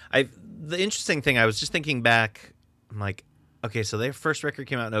 The interesting thing, I was just thinking back, I'm like, okay, so their first record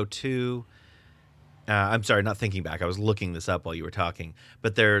came out in 2002. I'm sorry, not thinking back. I was looking this up while you were talking.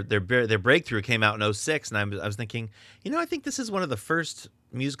 But their breakthrough came out in 2006, and I was thinking, I think this is one of the first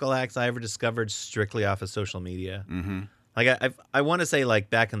musical acts I ever discovered strictly off of social media. Mm-hmm. Like I want to say like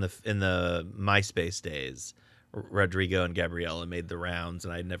back in the MySpace days, Rodrigo and Gabriela made the rounds,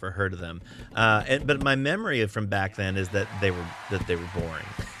 and I'd never heard of them. But my memory from back then is that they were boring.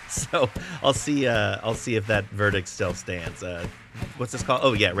 So I'll see if that verdict still stands. What's this called?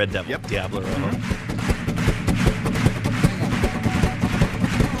 Oh yeah, Red Devil. Yep. Diablo Rojo. Mm-hmm.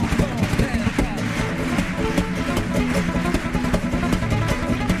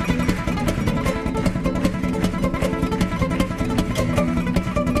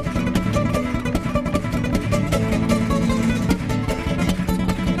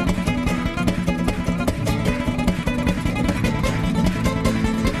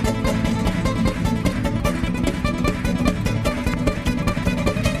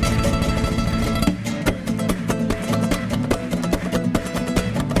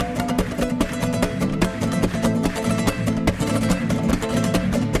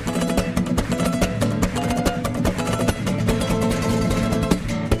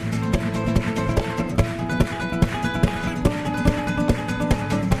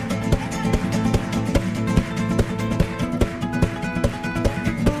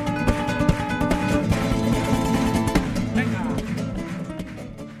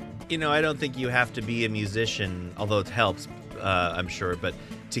 I don't think you have to be a musician, although it helps, I'm sure, but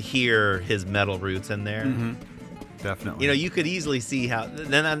to hear his metal roots in there. Mm-hmm. Definitely. You could easily see how.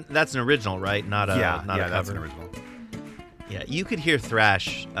 Then that's an original, right? Not a cover. That's an original. Yeah, you could hear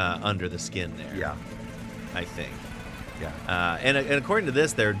thrash under the skin there. Yeah, I think. Yeah. And according to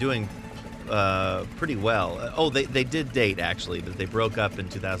this, they're doing pretty well. They did date actually, that they broke up in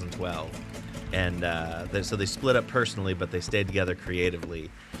 2012, and so they split up personally, but they stayed together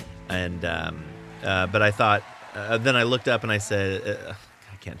creatively. And but I thought, then I looked up and I said,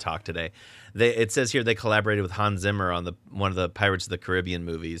 I can't talk today. It says here they collaborated with Hans Zimmer on one of the Pirates of the Caribbean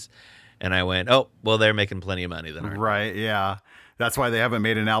movies, and I went, oh, well, they're making plenty of money then, aren't they? Right? Yeah, that's why they haven't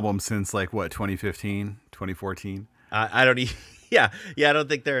made an album since 2015, 2014. I don't. Yeah, I don't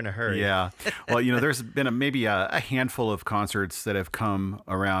think they're in a hurry. Yeah. Well, there's been maybe a handful of concerts that have come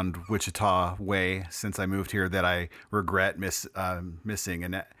around Wichita way since I moved here that I regret missing,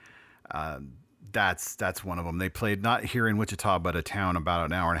 and that's one of them. They played not here in Wichita, but a town about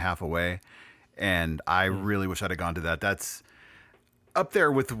an hour and a half away, and I really wish I'd have gone to that. That's up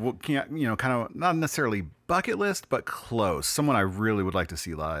there with kind of not necessarily bucket list, but close. Someone I really would like to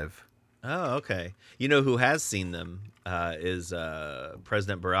see live. Oh, okay. You know who has seen them is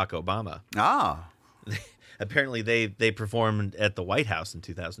President Barack Obama. Ah. Apparently they performed at the White House in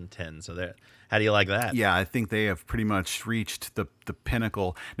 2010. So how do you like that? Yeah, I think they have pretty much reached the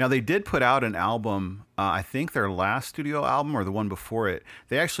pinnacle. Now, they did put out an album, I think their last studio album or the one before it,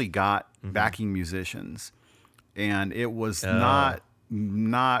 they actually got backing musicians. And it was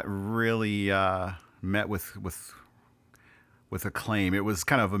not really met with acclaim. It was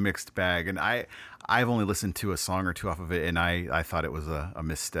kind of a mixed bag. And I've only listened to a song or two off of it, and I thought it was a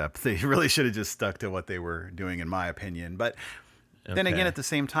misstep. They really should have just stuck to what they were doing, in my opinion. But then again, at the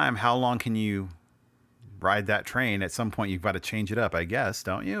same time, how long can you ride that train? At some point, you've got to change it up, I guess,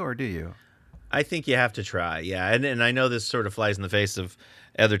 don't you? Or do you? I think you have to try, yeah. And I know this sort of flies in the face of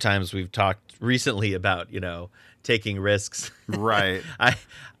other times we've talked recently about, taking risks. Right.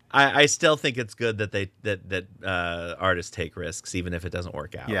 I still think it's good that artists take risks, even if it doesn't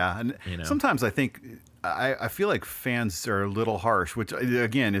work out. Yeah, and sometimes I think I feel like fans are a little harsh, which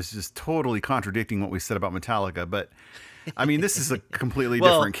again is just totally contradicting what we said about Metallica. But I mean, this is a completely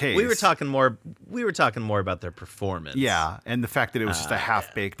different case. We were talking more about their performance. Yeah, and the fact that it was just a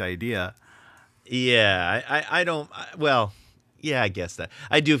half-baked idea. Yeah, I don't. Well, yeah, I guess that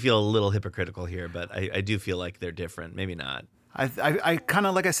I do feel a little hypocritical here, but I do feel like they're different. Maybe not. I kind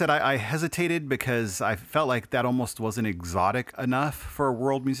of, like I said, I hesitated because I felt like that almost wasn't exotic enough for a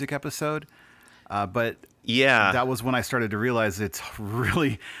world music episode. But Yeah, that was when I started to realize it's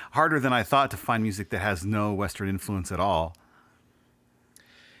really harder than I thought to find music that has no Western influence at all.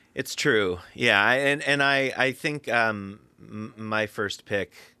 it's true. Yeah, I think my first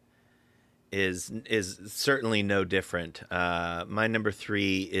pick is certainly no different. My number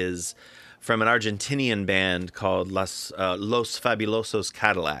 3 is from an Argentinian band called Los Fabulosos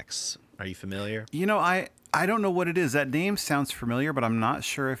Cadillacs. Are you familiar? I don't know what it is. That name sounds familiar, but I'm not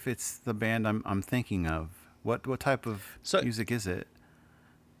sure if it's the band I'm thinking of. What type of music is it?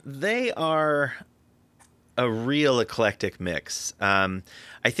 They are a real eclectic mix.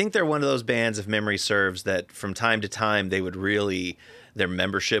 I think they're one of those bands, if memory serves, that from time to time they would really, their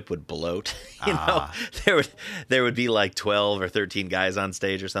membership would bloat. There would be like 12 or 13 guys on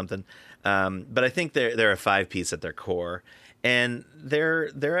stage or something. But I think they're a 5-piece at their core, and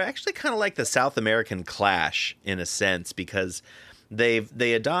they're actually kind of like the South American Clash in a sense, because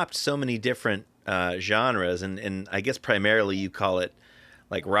they adopt so many different genres, and I guess primarily you call it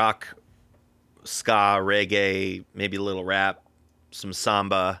like rock, ska, reggae, maybe a little rap, some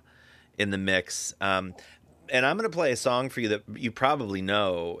samba in the mix. And I'm going to play a song for you that you probably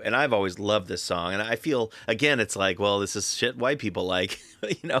know, and I've always loved this song. And I feel, again, it's like, well, this is shit white people like,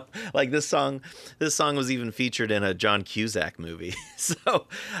 like this song was even featured in a John Cusack movie. So,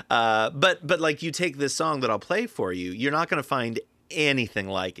 but like you take this song that I'll play for you, you're not going to find anything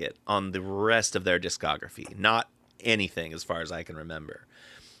like it on the rest of their discography. Not anything as far as I can remember.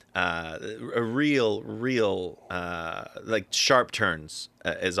 A real like sharp turns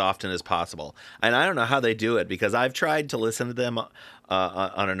as often as possible, and I don't know how they do it, because I've tried to listen to them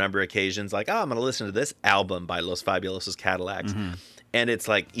on a number of occasions, like, I'm gonna listen to this album by Los Fabulosos Cadillacs, and it's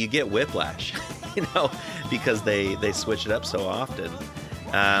like you get whiplash, because they switch it up so often.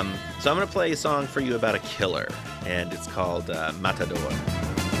 So I'm gonna play a song for you about a killer, and it's called Matador.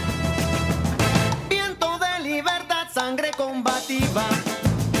 Viento de libertad, sangre combativa.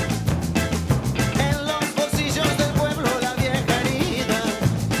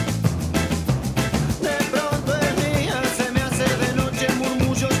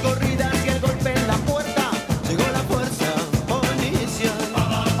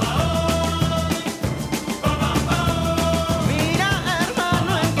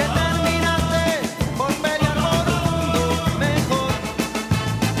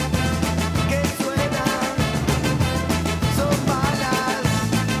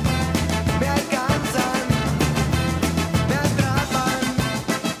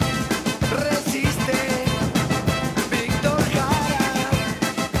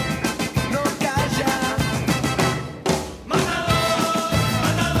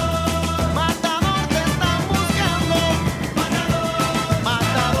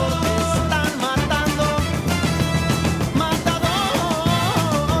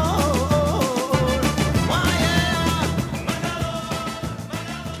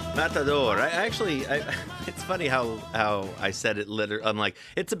 Matador. It's funny how I said it. I'm like,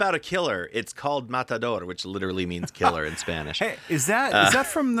 it's about a killer. It's called Matador, which literally means killer in Spanish. Hey, is that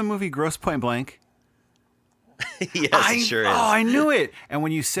from the movie Grosse Point Blank? Yes, it sure is. Oh, I knew it. And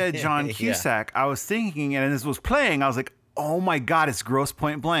when you said John Cusack, I was thinking, and this was playing, I was like, oh my God, it's Grosse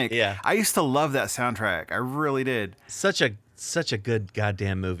Point Blank. Yeah. I used to love that soundtrack. I really did. Such a good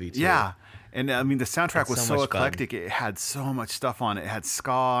goddamn movie, too. Yeah. And I mean, the soundtrack was so eclectic. Fun. It had so much stuff on it. It had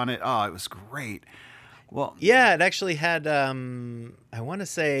ska on it. Oh, it was great. Well, yeah, it actually had, I want to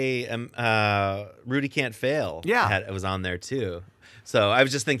say, Rudy Can't Fail. Yeah. It was on there, too. So I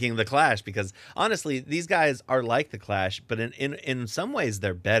was just thinking The Clash, because honestly, these guys are like The Clash, but in some ways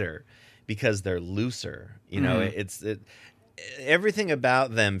they're better because they're looser. Everything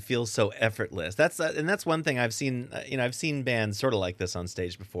about them feels so effortless. That's one thing I've seen. I've seen bands sort of like this on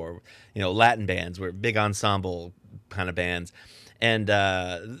stage before. Latin bands, were big ensemble kind of bands, and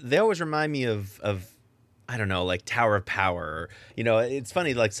they always remind me of I don't know, like Tower of Power. It's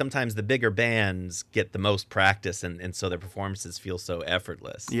funny. Like sometimes the bigger bands get the most practice, and so their performances feel so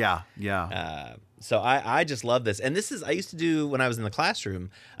effortless. Yeah. So I just love this. And I used to do, when I was in the classroom,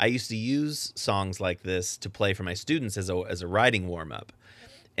 I used to use songs like this to play for my students as a writing warm-up.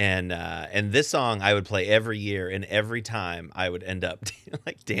 And this song I would play every year, and every time I would end up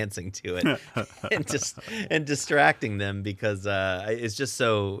like dancing to it and distracting them, because it's just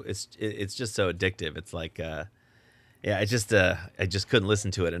so addictive. It's like Yeah, I just couldn't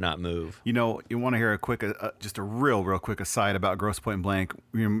listen to it and not move. You know, you want to hear a quick, just a real quick aside about Grosse Pointe Blank.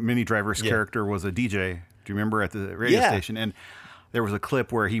 You know, Minnie Driver's character was a DJ. Do you remember at the radio station? And there was a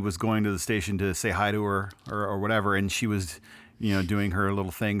clip where he was going to the station to say hi to her or whatever, and she was, you know, doing her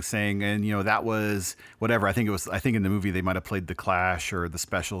little thing, saying, and you know, that was whatever. I think in the movie they might have played the Clash or the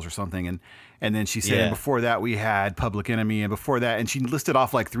Specials or something, and then she said, and before that we had Public Enemy, and before that, and she listed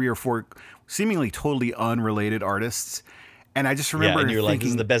off like 3 or 4 seemingly totally unrelated artists. And I just remember and you're thinking, like, this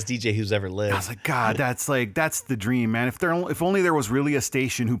is the best DJ who's ever lived. I was like, God, that's the dream, man. If only there was really a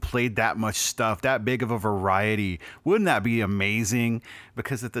station who played that much stuff, that big of a variety. Wouldn't that be amazing?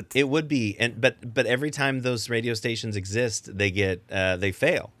 Because it would be, but every time those radio stations exist, they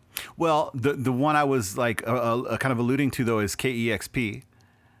fail. Well, the one I was like kind of alluding to though is KEXP.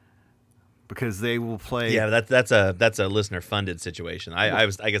 Because they will play. Yeah, that's a listener funded situation. I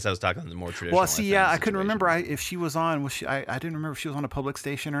guess I was talking the more traditional. Well, see, I couldn't remember if she was on. I didn't remember if she was on a public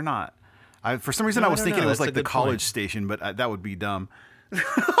station or not. For some reason, I was thinking it was like the college station, but that would be dumb.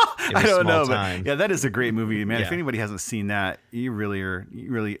 I don't know, but yeah, that is a great movie, man. Yeah. If anybody hasn't seen that, you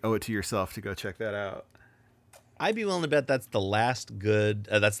really owe it to yourself to go check that out. I'd be willing to bet that's the last good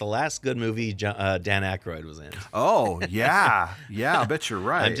movie Dan Aykroyd was in. Oh yeah, I bet you're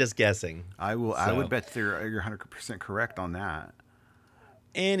right. I'm just guessing. I would bet you're 100% correct on that.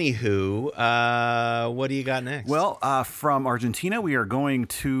 Anywho, what do you got next? Well, from Argentina, we are going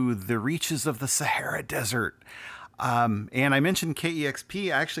to the reaches of the Sahara Desert. And I mentioned KEXP.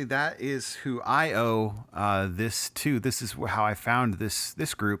 Actually, that is who I owe this to. This is how I found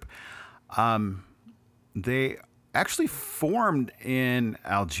this group. They actually formed in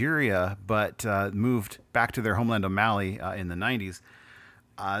Algeria, but moved back to their homeland of Mali in the 90s.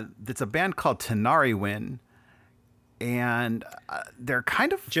 It's a band called Tenariwen, and they're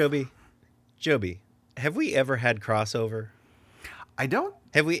kind of... Jobe, have we ever had crossover?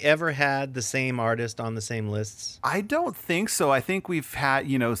 Have we ever had the same artist on the same lists? I don't think so. I think we've had,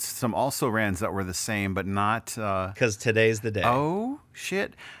 some also-rans that were the same, but not... Because today's the day. Oh,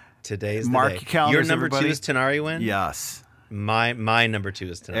 shit. Today's the Mark day. Your calendars, your number everybody. 2 is Tenariwen? Yes. My number 2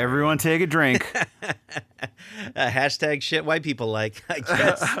 is Tenariwen. Everyone take a drink. Hashtag shit white people like, I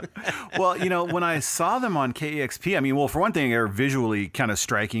guess. Well, when I saw them on KEXP, for one thing, they're visually kind of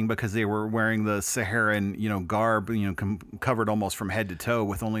striking because they were wearing the Saharan, garb, covered almost from head to toe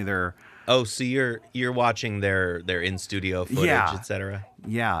with only their... Oh, so you're watching their in-studio footage, etc.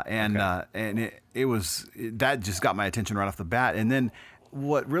 Yeah, and okay. And it was... That just got my attention right off the bat. And then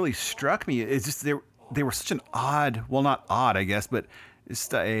what really struck me is just they were such an odd, well, not odd, I guess, but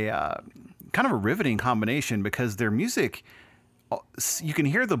just a kind of a riveting combination because their music, you can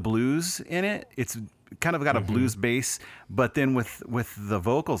hear the blues in it. It's kind of got a blues bass, but then with the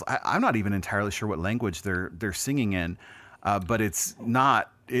vocals, I'm not even entirely sure what language they're singing in, but it's not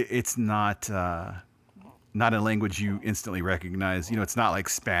a language you instantly recognize. It's not like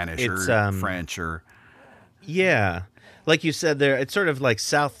Spanish or French or... Yeah. Like you said there, it's sort of like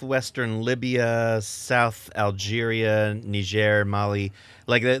southwestern Libya, South Algeria, Niger, Mali.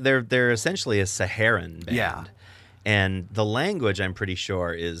 Like they're essentially a Saharan band. Yeah. And the language, I'm pretty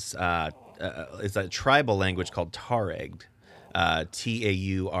sure, is a tribal language called Tuareg,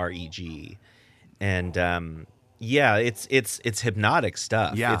 Taureg. And it's hypnotic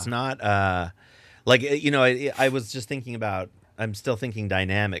stuff. Yeah. It's not I was just thinking about. I'm still thinking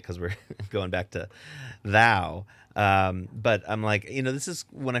dynamic because we're going back to thou. But I'm like, this is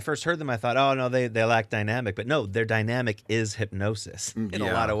when I first heard them, I thought, oh no, they lack dynamic, but no, their dynamic is hypnosis in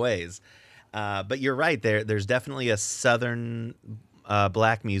a lot of ways. But you're right. There's definitely a Southern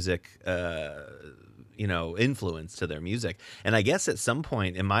black music, influence to their music. And I guess at some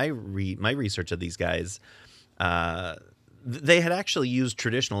point in my research of these guys, they had actually used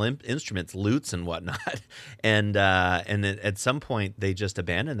traditional instruments, lutes and whatnot, and at some point they just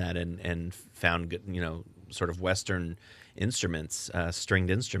abandoned that and found good, sort of Western instruments, stringed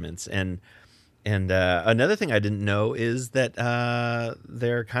instruments, and another thing I didn't know is that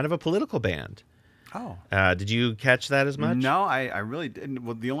they're kind of a political band. Oh, did you catch that as much? No, I really didn't.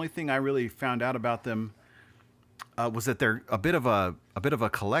 Well, the only thing I really found out about them was that they're a bit of a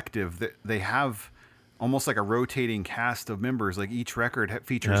collective. They have almost like a rotating cast of members. Like each record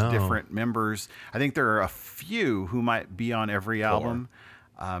features different members. I think there are a few who might be on every album.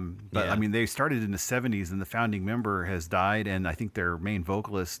 But they started in the 70s and the founding member has died. And I think their main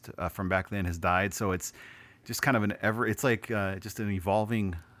vocalist from back then has died. So it's just kind of it's like just an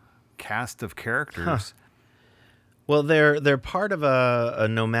evolving cast of characters. Huh. Well, they're part of a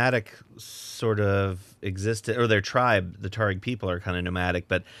nomadic sort of existence, or their tribe. The Tuareg people are kind of nomadic,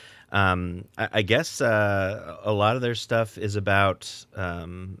 but I guess a lot of their stuff is about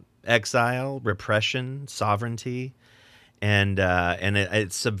exile, repression, sovereignty, and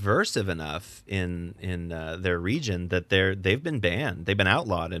it's subversive enough in their region that they've been banned. They've been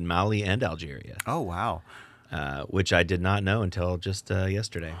outlawed in Mali and Algeria. Oh, wow. Which I did not know until just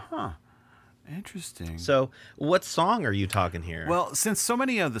yesterday. Huh. Interesting. So, what song are you talking here? Well, since so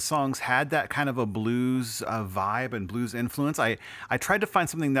many of the songs had that kind of a blues vibe and blues influence, I tried to find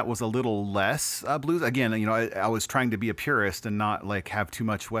something that was a little less blues. Again, I was trying to be a purist and not like have too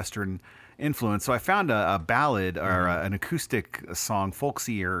much Western influence. So I found a ballad or an acoustic song,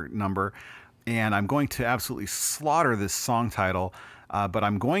 folksier number, and I'm going to absolutely slaughter this song title, but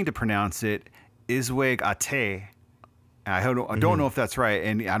I'm going to pronounce it Isweg Ate. I don't know if that's right,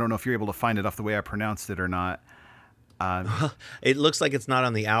 and I don't know if you're able to find it off the way I pronounced it or not. It looks like it's not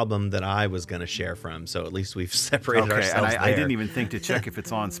on the album that I was going to share from, so at least we've separated ourselves and there. I didn't even think to check if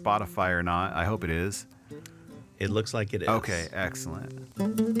it's on Spotify or not. I hope it is. It looks like it is. Okay, excellent.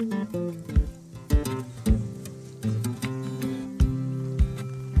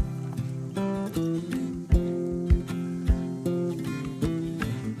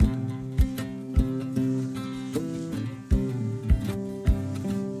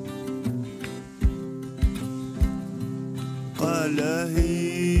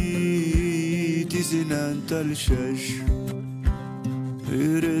 قالهي تزنان تلشش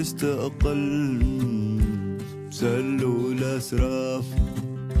إرست أقل سلو الأسراف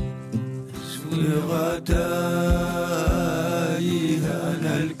شوي غتاي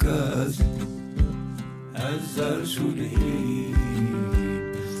هانا الكاس أزر شولي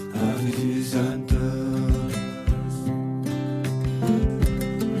أفي سانتا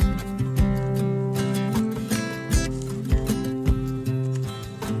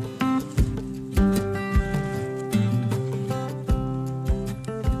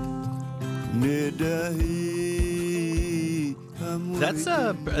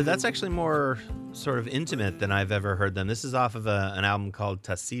That's actually more sort of intimate than I've ever heard them. This is off of an album called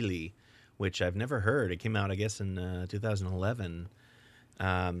Tassili, which I've never heard. It came out, I guess, in 2011.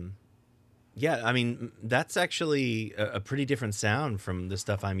 Yeah, I mean, that's actually a pretty different sound from the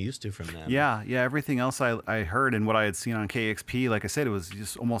stuff I'm used to from them. Yeah. Everything else I heard and what I had seen on KXP, like I said, it was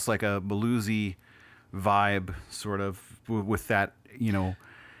just almost like a bluesy vibe, sort of, with that,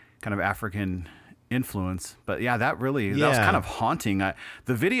 kind of African influence. But yeah, that was kind of haunting.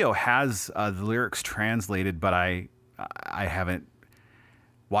 The video has the lyrics translated, but I haven't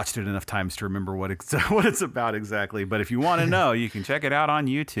watched it enough times to remember what it's about exactly. But if you want to know, you can check it out on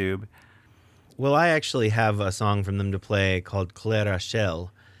YouTube. Well, I actually have a song from them to play called Claire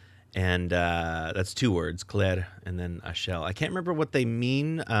Achel, and that's two words, Claire and then Achel. I can't remember what they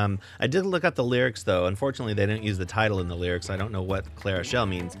mean. I did look up the lyrics, though. Unfortunately, they didn't use the title in the lyrics. I don't know what Claire Achel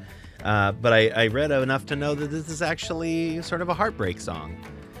means. But I read enough to know that this is actually sort of a heartbreak song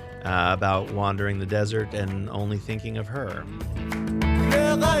about wandering the desert and only thinking of her.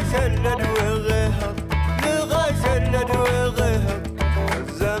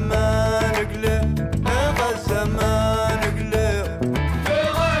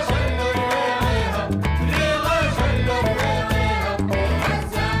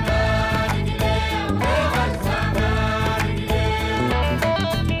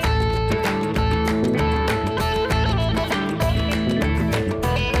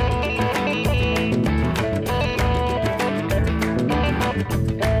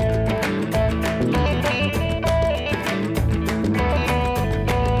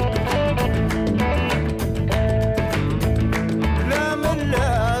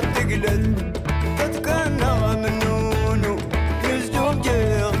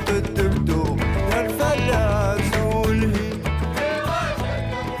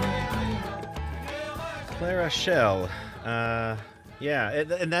 Shell, yeah,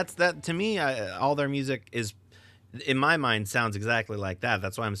 and that to me. All their music is, in my mind, sounds exactly like that.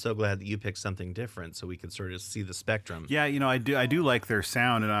 That's why I'm so glad that you picked something different, so we could sort of see the spectrum. Yeah, I do like their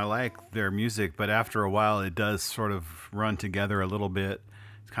sound and I like their music, but after a while, it does sort of run together a little bit.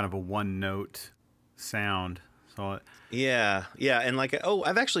 It's kind of a one-note sound. So yeah, and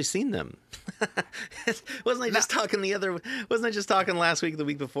I've actually seen them. Wasn't I just talking last week, the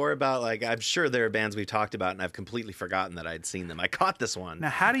week before about I'm sure there are bands we've talked about and I've completely forgotten that I'd seen them. I caught this one. Now,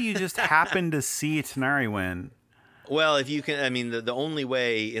 how do you just happen to see Tenariwen? Well, if you can, I mean, the only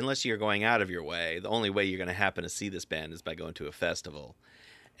way, unless you're going out of your way, the only way you're going to happen to see this band is by going to a festival.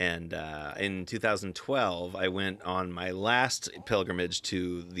 And in 2012, I went on my last pilgrimage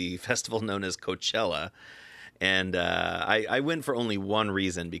to the festival known as Coachella. And I went for only one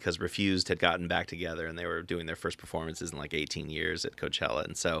reason, because Refused had gotten back together and they were doing their first performances in like 18 years at Coachella.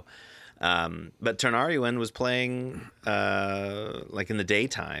 And so, but Tonariwen was playing like in the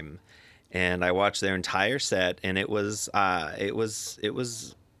daytime, and I watched their entire set, and it was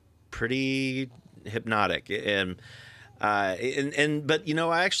pretty hypnotic. But you know,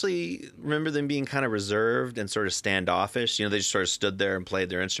 I actually remember them being kind of reserved and sort of standoffish. You know, they just sort of stood there and played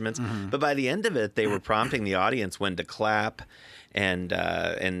their instruments. Mm-hmm. But by the end of it, they were prompting the audience when to clap, and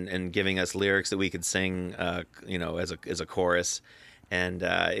giving us lyrics that we could sing, you know, as a chorus. And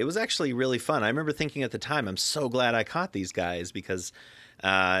it was actually really fun. I remember thinking at the time, I'm so glad I caught these guys, because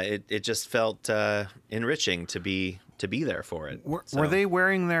it just felt enriching to be there for it. Were they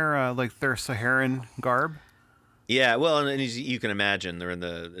wearing their their Saharan garb? Yeah, well, and as you can imagine, they're in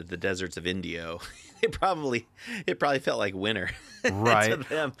the deserts of India. It probably felt like winter, right? To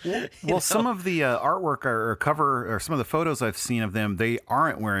them, well, some of the artwork or cover, or some of the photos I've seen of them, they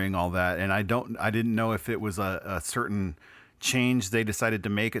aren't wearing all that, and I didn't know if it was a certain change they decided to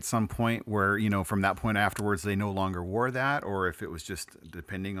make at some point, where, you know, from that point afterwards they no longer wore that, or if it was just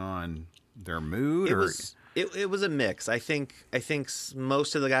depending on their mood. It was a mix. I think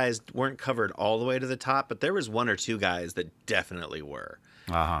most of the guys weren't covered all the way to the top, but there was one or two guys that definitely were.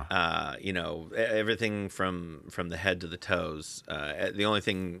 Uh-huh. You know, everything from the head to the toes. The only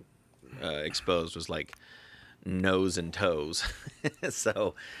thing exposed was like nose and toes.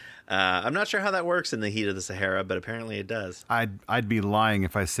 So I'm not sure how that works in the heat of the Sahara, but apparently it does. I'd be lying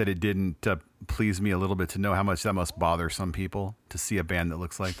if I said it didn't please me a little bit to know how much that must bother some people to see a band that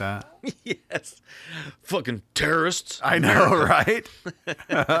looks like that. Yes. Fucking terrorists. I know, right?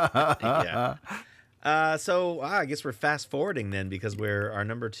 Yeah. So I guess we're fast forwarding then, because we're our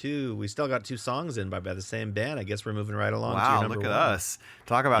number 2. We still got 2 songs in by the same band. I guess we're moving right along. Wow, to your number look at 1. us.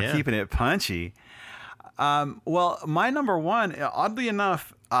 Talk about keeping it punchy. Well, my number 1, oddly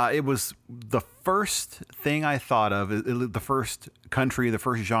enough, it was the first thing I thought of, the first country, the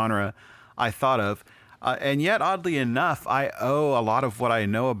first genre I thought of. And yet, oddly enough, I owe a lot of what I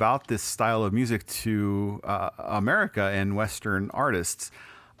know about this style of music to America and Western artists.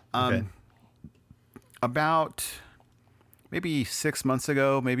 Okay. About maybe 6 months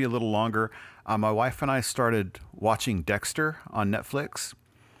ago, maybe a little longer, my wife and I started watching Dexter on Netflix.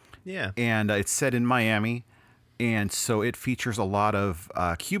 Yeah. And it's set in Miami, and so it features a lot of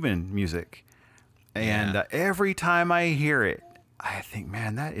Cuban music. And every time I hear it, I think,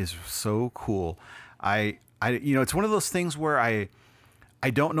 man, that is so cool. I you know, it's one of those things where I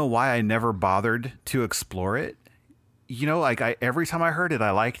don't know why I never bothered to explore it. You know, like every time I heard it,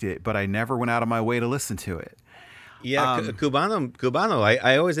 I liked it, but I never went out of my way to listen to it. Yeah, Cubano.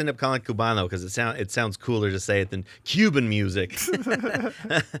 I always end up calling it Cubano because it sounds cooler to say it than Cuban music.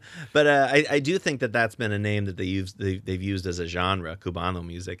 But I do think that's been a name that they've used as a genre, Cubano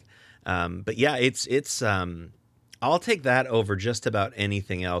music. But yeah, it's I'll take that over just about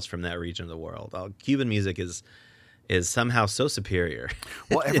anything else from that region of the world. Cuban music is somehow so superior.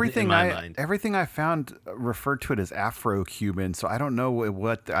 Well, everything in my mind. everything I found referred to it as Afro-Cuban, so I don't know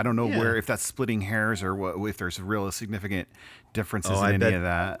where, if that's splitting hairs or what, if there's real significant differences in any of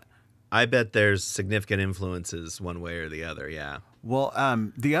that. I bet there's significant influences one way or the other. Yeah. Well,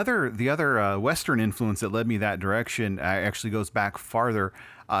 the other Western influence that led me that direction actually goes back farther.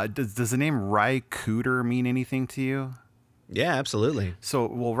 Does the name Ry Cooder mean anything to you? Yeah, absolutely. So,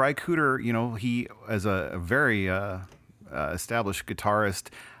 well, Ry Cooder, you know, he, as a very established guitarist,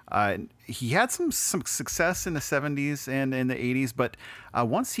 he had some success in the 70s and in the 80s, but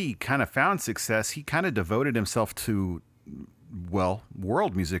once he kind of found success, he kind of devoted himself to, well,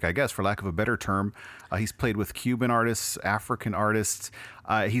 world music, I guess, for lack of a better term. He's played with Cuban artists, African artists.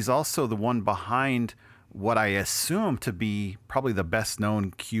 He's also the one behind what I assume to be probably the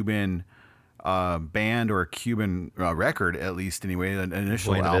best-known Cuban band or a Cuban record, at least anyway, an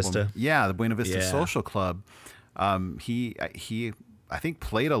initial Buena album. Vista. Yeah, the Buena Vista Yeah. Social Club. He I think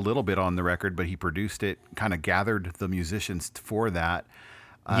played a little bit on the record, but he produced it, kind of gathered the musicians for that.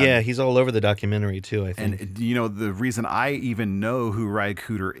 Yeah, he's all over the documentary too, I think. And you know, the reason I even know who Ry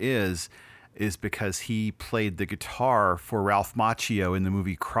Cooder is because he played the guitar for Ralph Macchio in the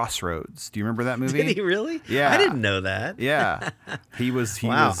movie Crossroads. Do you remember that movie? Did he really? Yeah. I didn't know that. Yeah. He was.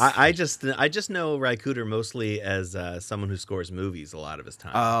 Wow. I just know Ry Cooder mostly as someone who scores movies a lot of his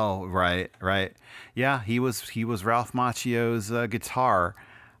time. Oh, right. Yeah, he was Ralph Macchio's guitar.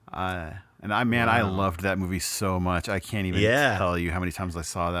 And I loved that movie so much. I can't even tell you how many times I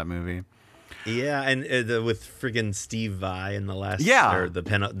saw that movie. Yeah, and with friggin' Steve Vai in the last, or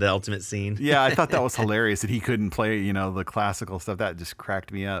the ultimate scene. Yeah, I thought that was hilarious that he couldn't play, the classical stuff. That just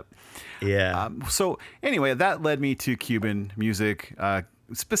cracked me up. Yeah. So anyway, that led me to Cuban music.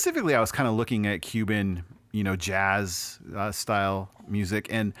 Specifically, I was kind of looking at Cuban, jazz style music.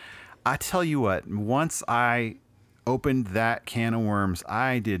 And I tell you what, once I opened that can of worms,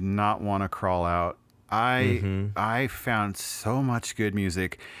 I did not want to crawl out. I found so much good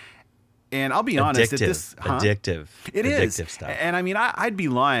music. And I'll be honest, addictive. It is addictive stuff. And I mean, I'd be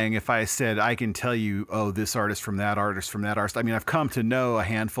lying if I said I can tell you, this artist from that artist from that artist. I mean, I've come to know a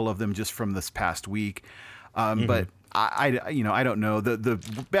handful of them just from this past week, but I don't know.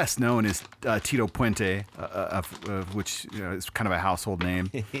 The best known is Tito Puente, which is kind of a household name.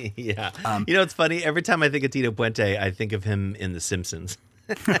 Yeah. It's funny. Every time I think of Tito Puente, I think of him in The Simpsons.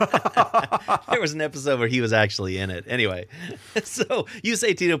 There was an episode where he was actually in it. Anyway, so you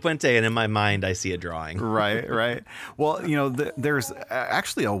say Tito Puente, and in my mind, I see a drawing. Right. Well, there's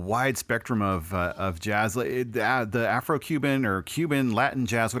actually a wide spectrum of jazz. The Afro-Cuban or Cuban Latin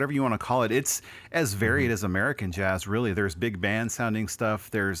jazz, whatever you want to call it, it's as varied as American jazz. Really, there's big band sounding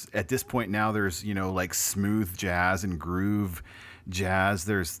stuff. There's at this point now, there's like smooth jazz and groove jazz.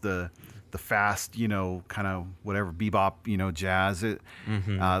 There's the fast, kind of whatever bebop, jazz.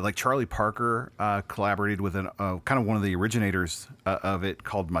 Like Charlie Parker collaborated with kind of one of the originators of it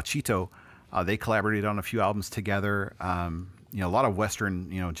called Machito. They collaborated on a few albums together. A lot of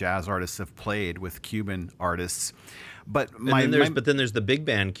Western, jazz artists have played with Cuban artists. But then there's the big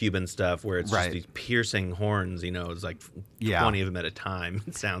band Cuban stuff where it's just these piercing horns. It's like 20 of them at a time.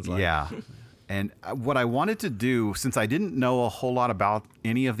 It sounds like. Yeah. And what I wanted to do, since I didn't know a whole lot about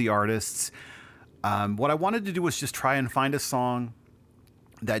any of the artists, what I wanted to do was just try and find a song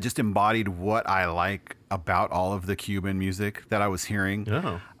that just embodied what I like about all of the Cuban music that I was hearing.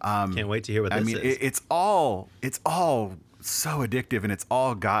 Oh, can't wait to hear what this is. It's all so addictive, and it's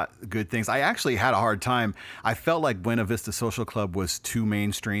all got good things. I actually had a hard time. I felt like Buena Vista Social Club was too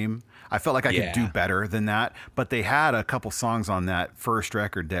mainstream. I felt like I could do better than that, but they had a couple songs on that first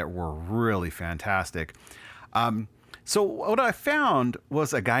record that were really fantastic. So what I found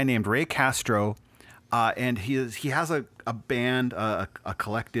was a guy named Ray Castro, and he has a band, a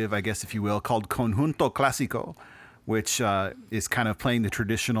collective, I guess, if you will, called Conjunto Clásico, which is kind of playing the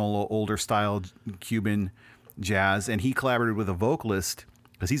traditional older style Cuban jazz. And he collaborated with a vocalist,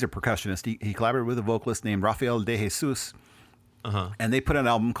 because he's a percussionist. He collaborated with a vocalist named Rafael de Jesus. And they put an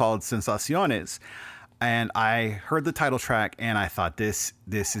album called Sensaciones. And I heard the title track, and I thought, this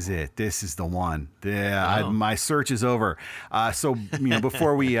is it. This is the one. My search is over. So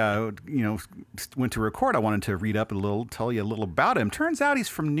before we went to record, I wanted to read up tell you a little about him. Turns out he's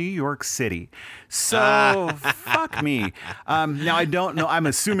from New York City. So fuck me. Now I don't know. I'm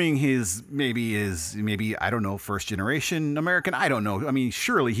assuming maybe I don't know, first generation American. I don't know. I mean,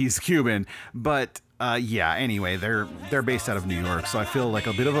 surely he's Cuban, but. Anyway, they're based out of New York, so I feel like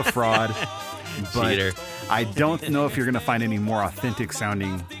a bit of a fraud. But Cheater. I don't know if you're going to find any more authentic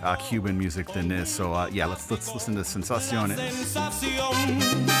sounding Cuban music than this. So let's listen to Sensaciones.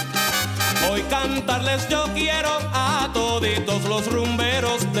 Hoy cantarles yo quiero a toditos los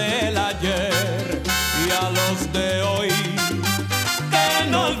rumberos del ayer y a los de hoy. Que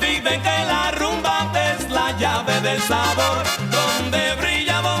no olviden que la rumba es la llave del sabor, donde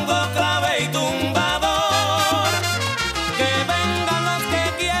brilla bongo, clave y tumbador. Que vengan los que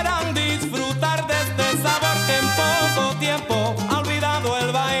quieran disfrutar de este sabor que en poco tiempo ha olvidado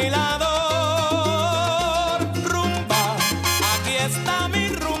el bailador. Rumba, aquí está mi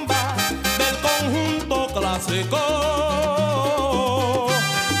rumba del conjunto clásico.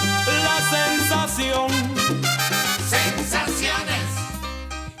 La sensación.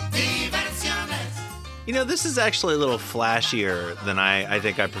 This is actually a little flashier than I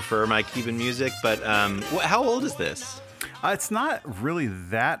think I prefer my Cuban music, but how old is this? It's not really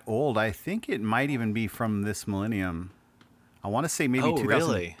that old. I think it might even be from this millennium. I want to say maybe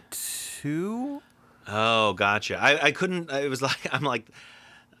 2002. Oh, gotcha. I couldn't. It was like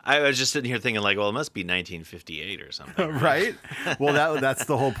I was just sitting here thinking like, well, it must be 1958 or something. Right? Well, that's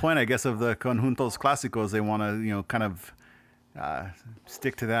the whole point, I guess, of the Conjuntos Clásicos. They want to, kind of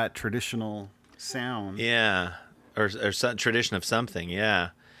stick to that traditional sound. Yeah, or some tradition of something. Yeah.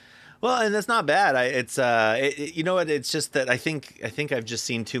 Well, and that's not bad. You know what? It's just that I think I've just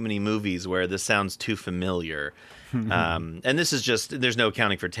seen too many movies where this sounds too familiar. And this is just, there's no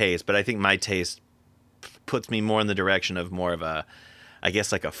accounting for taste, but I think my taste puts me more in the direction of more of a I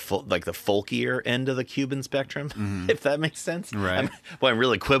guess like the folkier end of the Cuban spectrum, if that makes sense. Right. I'm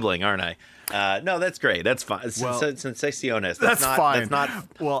really quibbling, aren't I? No, that's great. That's fine. Sensaciones. That's fine.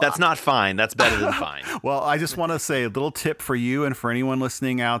 That's not fine. That's better than fine. Well, I just want to say a little tip for you and for anyone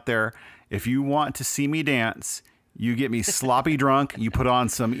listening out there. If you want to see me dance, you get me sloppy drunk. You put on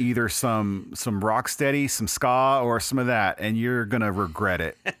some rock steady, some ska, or some of that, and you're gonna regret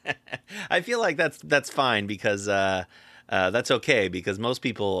it. I feel like that's fine because that's okay because most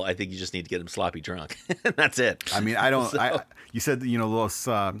people, I think you just need to get them sloppy drunk. That's it. I mean, I don't. You said Los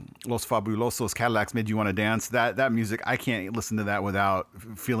Fabulosos Cadillacs made you want to dance. That music, I can't listen to that without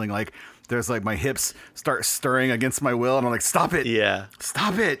feeling like there's like my hips start stirring against my will, and I'm like, stop it. Yeah,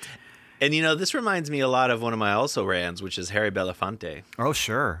 stop it. And this reminds me a lot of one of my also rans, which is Harry Belafonte. Oh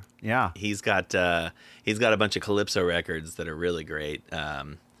sure, yeah. He's got a bunch of calypso records that are really great.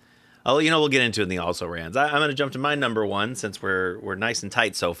 We'll get into it in the also rans. I'm going to jump to my number one since we're nice and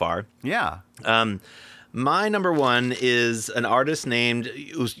tight so far. Yeah. My number one is an artist named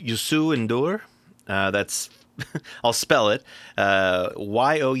Youssou N'Dour. That's I'll spell it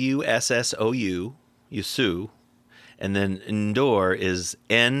Youssou, Youssou, and then N'Dour is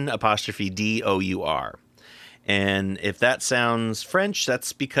N'Dour. And if that sounds French,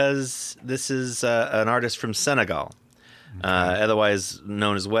 that's because this is an artist from Senegal. Otherwise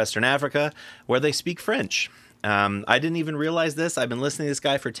known as Western Africa, where they speak French. I didn't even realize this. I've been listening to this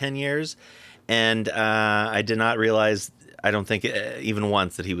guy for 10 years, and I did not realize, I don't think even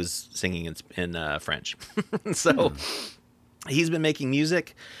once, that he was singing in French. So he's been making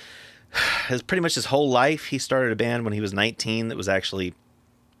music pretty much his whole life. He started a band when he was 19 that was actually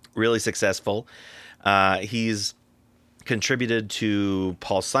really successful. He's contributed to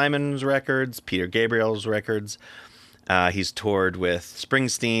Paul Simon's records, Peter Gabriel's records. He's toured with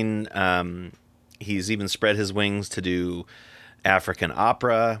Springsteen. He's even spread his wings to do African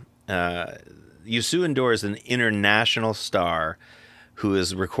opera. Youssou N'Dour is an international star who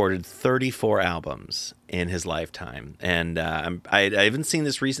has recorded 34 albums in his lifetime. And I haven't seen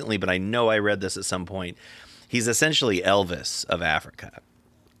this recently, but I know I read this at some point. He's essentially Elvis of Africa.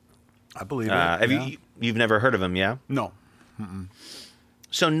 I believe it. You've never heard of him, yeah? No. Mm-mm.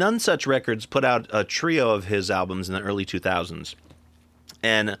 So None Such Records put out a trio of his albums in the early 2000s.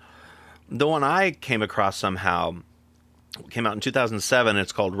 And the one I came across somehow came out in 2007.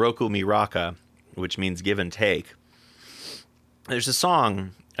 It's called Roku Mi Raka, which means give and take. There's a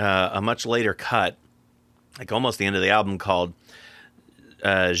song, a much later cut, like almost the end of the album, called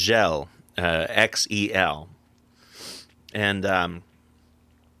Gel, Xel. And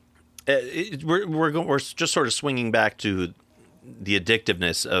we're just sort of swinging back to the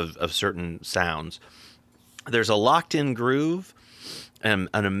addictiveness of certain sounds. There's a locked-in groove and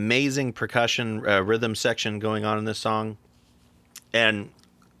an amazing percussion rhythm section going on in this song. And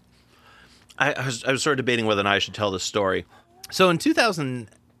I was sort of debating whether or not I should tell this story. So in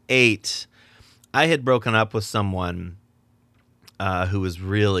 2008, I had broken up with someone who was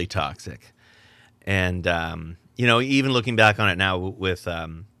really toxic. And, even looking back on it now with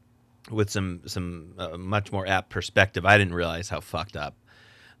some much more apt perspective, I didn't realize how fucked up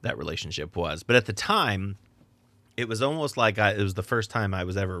that relationship was. But at the time, it was almost like it was the first time I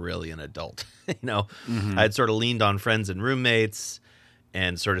was ever really an adult. Mm-hmm. I had sort of leaned on friends and roommates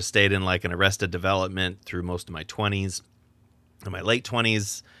and sort of stayed in like an Arrested Development through most of my 20s. In my late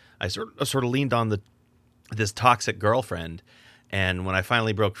 20s, I sort of leaned on this toxic girlfriend. And when I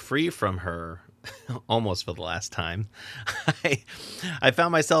finally broke free from her, almost for the last time, I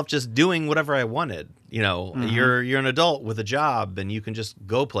found myself just doing whatever I wanted. Mm-hmm. You're an adult with a job, and you can just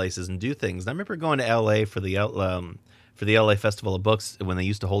go places and do things. And I remember going to L.A. for the L.A. Festival of Books when they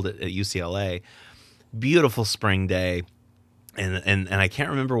used to hold it at UCLA. Beautiful spring day, and I can't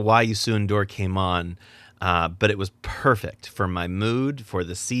remember why Youssou N'Dour came on, but it was perfect for my mood, for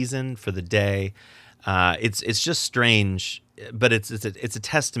the season, for the day. It's just strange, but it's a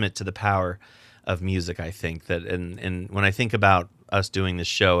testament to the power of music, I think. That and when I think about us doing this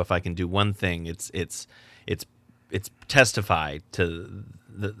show, if I can do one thing, it's testify to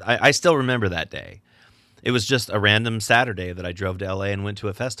I still remember that day. It was just a random Saturday that I drove to LA and went to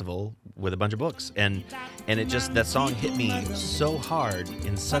a festival with a bunch of books, and it just, that song hit me so hard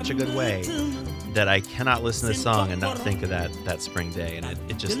in such a good way that I cannot listen to this song and not think of that spring day, and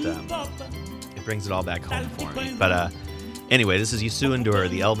it just it brings it all back home for me. But anyway, this is Youssou N'Dour,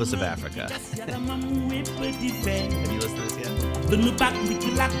 the Elvis of Africa. Have you listened to this yet?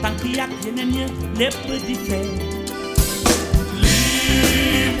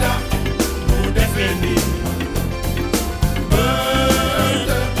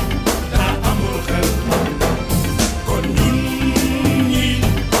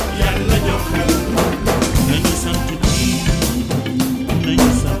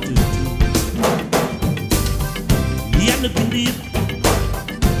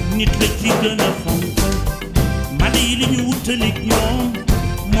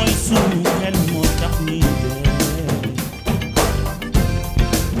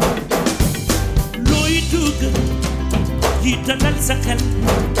 jiitalal sa xel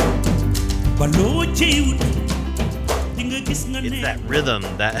ba loo ciy wut di nga gis nga It's ne that rhythm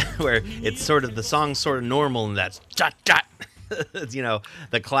that where it's sort of the song's sort of normal and that's jot jot. You know,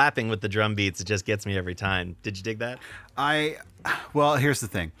 the clapping with the drum beats, it just gets me every time. Did you dig that? Well, here's the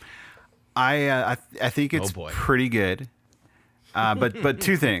thing. I think it's boy. pretty good. But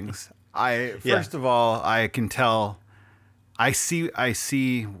two things. First of all, I can tell. I see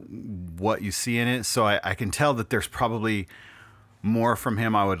what you see in it, so I can tell that there's probably more from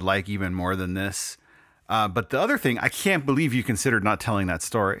him I would like even more than this. But the other thing, I can't believe you considered not telling that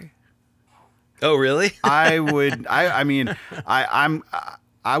story. Oh, really? I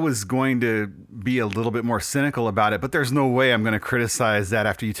was going to be a little bit more cynical about it, but there's no way I'm going to criticize that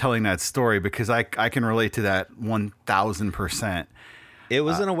after you telling that story, because I can relate to that 1,000%. It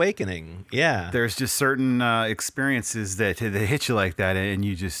was an awakening. Yeah. There's just certain experiences that they hit you like that, and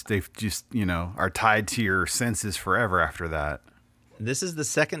they are tied to your senses forever after that. This is the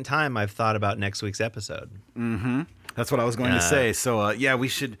second time I've thought about next week's episode. Mm-hmm. That's what I was going to say. So we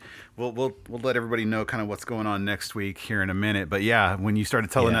should we'll let everybody know kind of what's going on next week here in a minute. But yeah, when you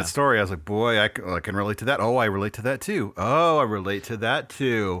started telling that story, I was like, boy, I can relate to that. Oh, I relate to that too. Oh, I relate to that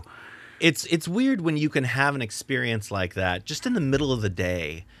too. It's weird when you can have an experience like that just in the middle of the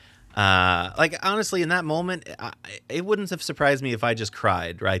day. Like honestly, in that moment, it wouldn't have surprised me if I just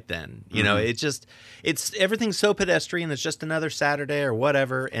cried right then. You know, it's everything's so pedestrian. It's just another Saturday or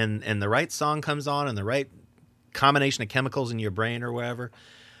whatever, and the right song comes on and the right combination of chemicals in your brain or wherever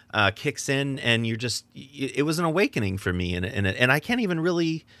kicks in, and it was an awakening for me, and I can't even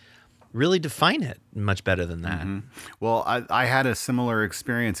really define it much better than that. Mm-hmm. Well, I had a similar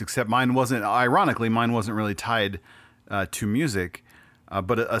experience, except mine wasn't really tied to music,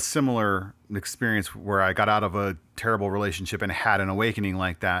 but a similar experience where I got out of a terrible relationship and had an awakening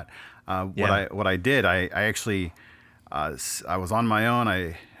like that. What I did, I actually I was on my own.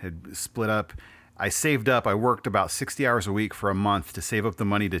 I had split up. I saved up. I worked about 60 hours a week for a month to save up the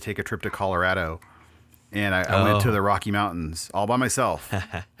money to take a trip to Colorado. And I went to the Rocky Mountains all by myself.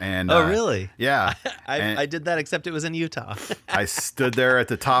 And really? Yeah. I did that, except it was in Utah. I stood there at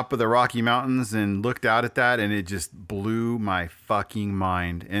the top of the Rocky Mountains and looked out at that, and it just blew my fucking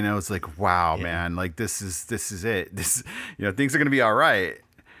mind. And I was like, wow, man, like this is it. This, things are going to be all right.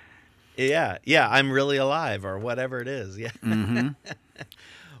 Yeah. I'm really alive, or whatever it is. Yeah. Mm-hmm.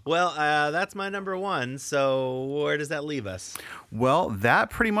 Well, that's my number one. So where does that leave us? Well, that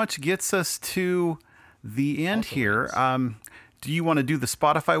pretty much gets us to the end here. Do you want to do the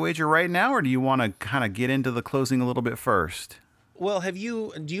Spotify wager right now, or do you want to kind of get into the closing a little bit first? Well, do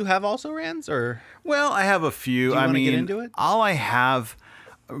you have also rans, or? Well, I have a few. Do you want to get into it?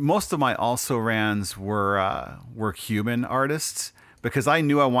 Most of my also rans were Cuban artists, because I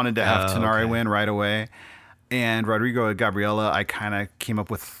knew I wanted to have Tenare win right away. And Rodrigo and Gabriela, I kind of came up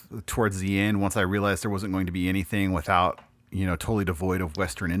with towards the end, once I realized there wasn't going to be anything without, totally devoid of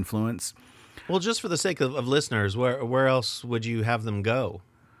Western influence. Well, just for the sake of listeners, where else would you have them go?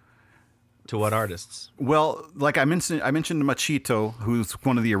 To what artists? Well, like I mentioned Machito, who's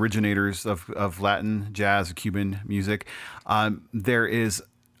one of the originators of Latin jazz, Cuban music. There is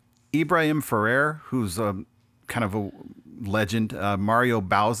Ibrahim Ferrer, who's kind of a legend. Mario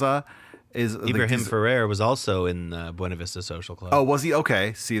Bauza is Ibrahim Ferrer was also in Buena Vista Social Club. Oh, was he?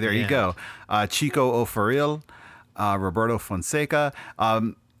 Okay. See, there you go. Chico Ofaril, Roberto Fonseca.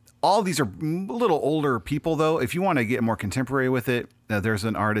 All these are a little older people, though. If you want to get more contemporary with it, there's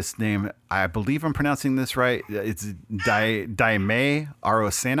an artist named, I believe I'm pronouncing this right, it's Daime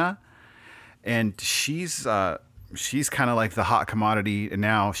Arocena, and she's kind of like the hot commodity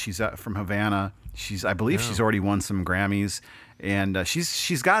now. She's from Havana. I believe she's already won some Grammys, and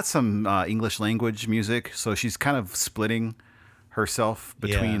she's got some English language music, so she's kind of splitting herself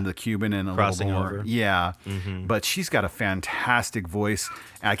between the Cuban and a crossing little more. Over. Yeah. Mm-hmm. But she's got a fantastic voice.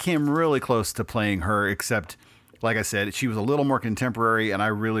 I came really close to playing her, except, like I said, she was a little more contemporary, and I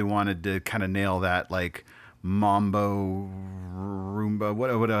really wanted to kind of nail that, like, mambo, rumba.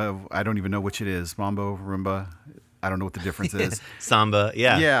 What I don't even know which it is. Mambo, rumba. I don't know what the difference is. Samba,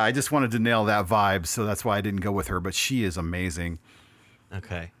 yeah. Yeah, I just wanted to nail that vibe, so that's why I didn't go with her, but she is amazing.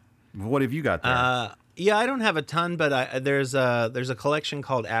 Okay. What have you got there? Yeah, I don't have a ton, but there's a collection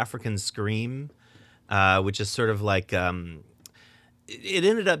called African Scream, which is sort of like it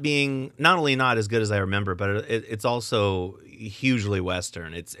ended up being not only not as good as I remember, but it's also hugely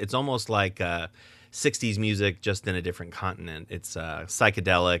Western. It's almost like 60s music just in a different continent. It's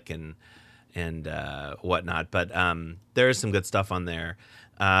psychedelic and whatnot, but there is some good stuff on there.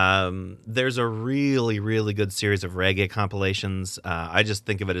 There's a really, really good series of reggae compilations. I just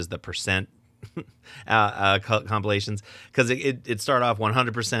think of it as the percent compilations, because it started off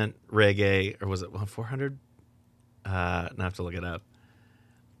 100% reggae, or was it 400? I have to look it up.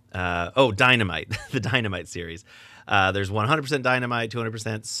 Dynamite, the Dynamite series. There's 100% Dynamite,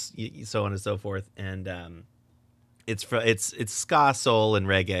 200%, so on and so forth, and it's ska, soul, and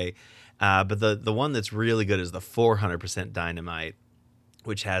reggae. But the one that's really good is the 400% Dynamite,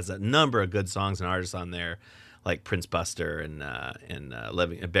 which has a number of good songs and artists on there, like Prince Buster and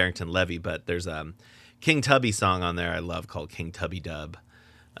Barrington Levy. But there's a King Tubby song on there I love called King Tubby Dub.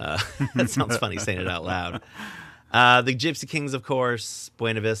 That sounds funny saying it out loud. The Gypsy Kings, of course,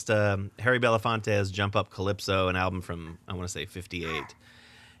 Buena Vista. Harry Belafonte's Jump Up Calypso, an album from, I want to say, 58.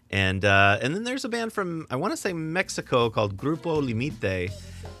 And then there's a band from, I want to say, Mexico called Grupo Limite.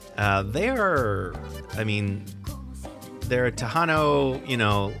 They're a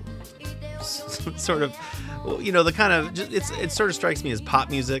Tejano, sort of, the kind of, it sort of strikes me as pop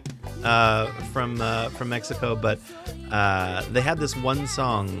music from Mexico, but they had this one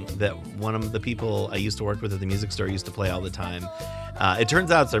song that one of the people I used to work with at the music store used to play all the time. It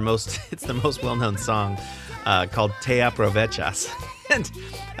turns out it's the most well-known song, called Te Aprovechas. And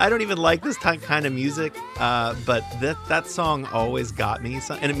I don't even like this kind of music, but that song always got me.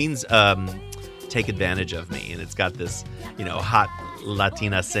 And it means take advantage of me. And it's got this, hot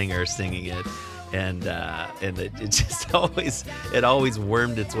Latina singer singing it. And it just always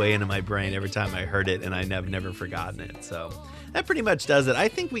wormed its way into my brain every time I heard it, and I've never forgotten it. So that pretty much does it. I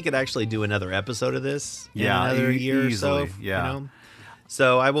think we could actually do another episode of this in another year easily, or so. Yeah.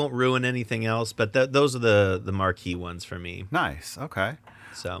 So I won't ruin anything else, but those are the marquee ones for me. Nice. Okay.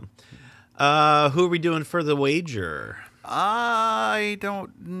 So, who are we doing for the wager? I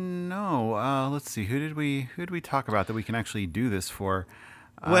don't know. Let's see. Who did we talk about that we can actually do this for?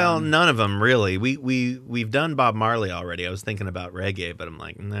 Well, none of them really. We've done Bob Marley already. I was thinking about reggae, but I'm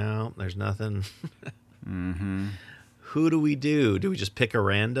like, no, there's nothing. Mm-hmm. Who do we do? Do we just pick a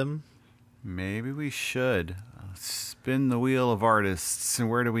random? Maybe we should. Spin the wheel of artists, and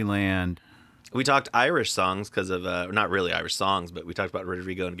where do we land? We talked Irish songs because of, not really Irish songs, but we talked about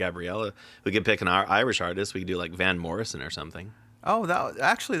Rodrigo and Gabriella. We could pick an Irish artist. We could do like Van Morrison or something. Oh,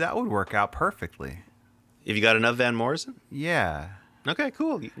 that would work out perfectly. Have you got enough Van Morrison? Yeah. Okay,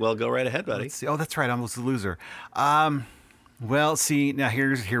 cool. Well, go right ahead, buddy. Let's see. Oh, that's right. I was the loser. Well, see, now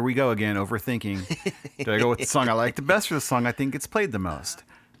here we go again, overthinking. Do I go with the song I like the best or the song I think gets played the most?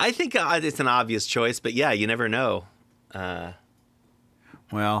 I think it's an obvious choice, but yeah, you never know.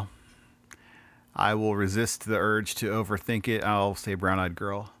 Well, I will resist the urge to overthink it. I'll say Brown Eyed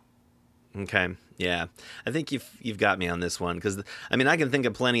Girl. Okay, yeah. I think you've got me on this one because, I can think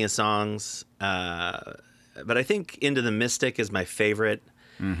of plenty of songs, but I think Into the Mystic is my favorite.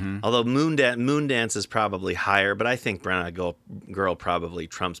 Mm-hmm. Although Moon Dance is probably higher, but I think Brown Eyed Girl probably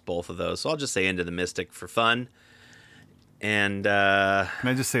trumps both of those. So I'll just say Into the Mystic for fun. And can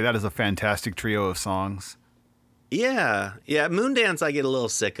I just say that is a fantastic trio of songs? Yeah. Moon Dance I get a little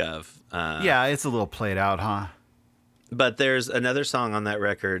sick of. Yeah, it's a little played out, huh? But there's another song on that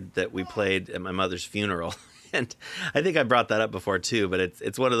record that we played at my mother's funeral, and I think I brought that up before too. But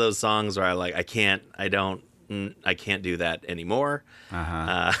it's one of those songs where I can't do that anymore.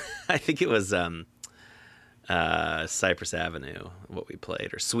 Uh-huh. I think it was Cypress Avenue, what we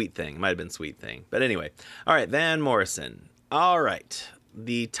played, or Sweet Thing. It might have been Sweet Thing. But anyway, all right, Van Morrison. All right,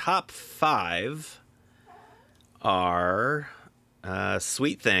 the top 5 are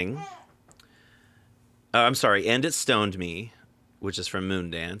Sweet Thing. I'm sorry, And It Stoned Me, which is from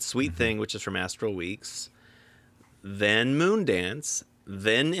Moondance. Sweet Thing, which is from Astral Weeks. Then Moondance.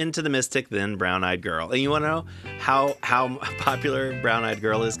 Then Into the Mystic. Then Brown Eyed Girl. And you want to know how popular Brown Eyed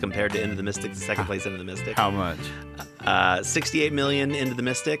Girl is compared to Into the Mystic, the second place Into the Mystic? How much? 68 million Into the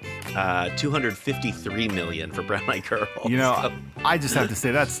Mystic, 253 million for Brown Eyed Girl. I just have to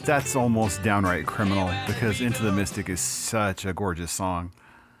say that's almost downright criminal because Into the Mystic is such a gorgeous song.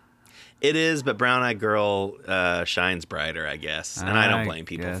 It is, but Brown Eyed Girl shines brighter, I guess. And I don't blame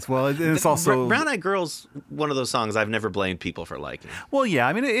people. Well, it's also... Brown Eyed Girl's one of those songs I've never blamed people for liking. Well,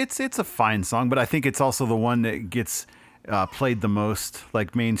 yeah, it's a fine song, but I think it's also the one that gets played the most,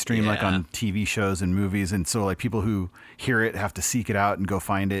 like mainstream, like on TV shows and movies. And so like people who hear it have to seek it out and go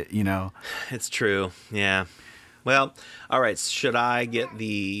find it, It's true, yeah. Well, all right, should I get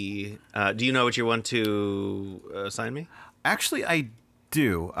the... do you know what you want to assign me? Actually, I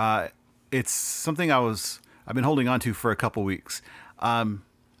do. It's something I've been holding on to for a couple weeks.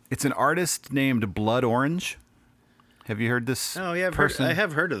 It's an artist named Blood Orange. Have you heard this? Oh yeah, I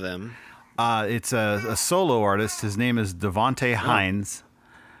have heard of them. It's a solo artist. His name is Devonte Hines.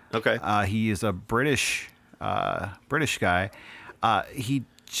 Okay. He is a British guy. He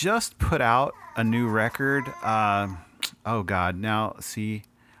just put out a new record. Oh God! Now see,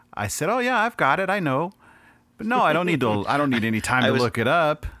 I said, "Oh yeah, I've got it. I know," but no, I don't need to. I don't need any time to look it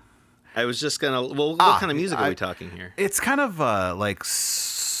up. I was just gonna. Well, what kind of music are we talking here? It's kind of like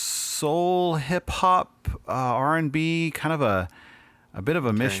soul, hip hop, R&B, kind of a bit of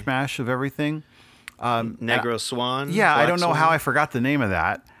a mishmash of everything. Negro Swan. Yeah, Black I don't know Swan? how I forgot the name of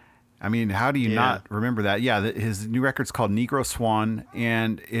that. I mean, how do you not remember that? Yeah, his new record's called Negro Swan,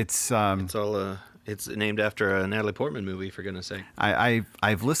 and it's all it's named after a Natalie Portman movie, for goodness sake.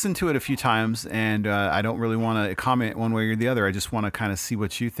 I've listened to it a few times, and I don't really want to comment one way or the other. I just want to kind of see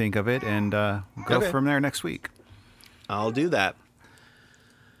what you think of it, and go from there next week. I'll do that.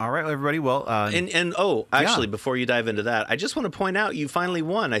 All right, everybody. Well, actually, before you dive into that, I just want to point out you finally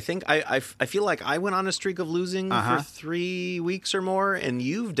won. I think I feel like I went on a streak of losing for 3 weeks or more, and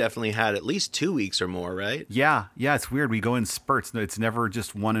you've definitely had at least 2 weeks or more, right? Yeah. It's weird. We go in spurts. It's never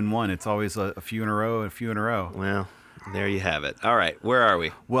just 1 and 1. It's always a few in a row, a few in a row. Well, there you have it. All right, where are we?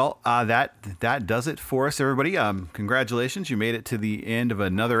 Well, that does it for us, everybody. Congratulations, you made it to the end of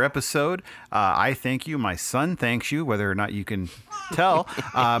another episode. I thank you. My son thanks you, whether or not you can tell.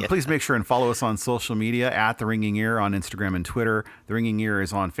 Please make sure and follow us on social media at The Ringing Ear on Instagram and Twitter. The Ringing Ear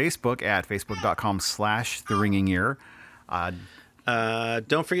is on Facebook at facebook.com/The Ringing Ear.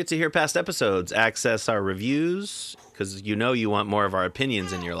 Don't forget to hear past episodes, access our reviews, because you want more of our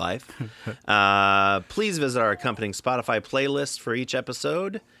opinions in your life. Please visit our accompanying Spotify playlist for each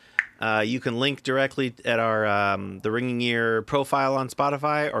episode. You can link directly at our The Ringing Ear profile on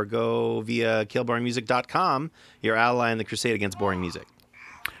Spotify, or go via killboringmusic.com, your ally in the crusade against boring music.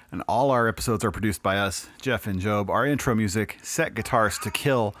 And all our episodes are produced by us, Jeff and Jobe. Our intro music, Set Guitars to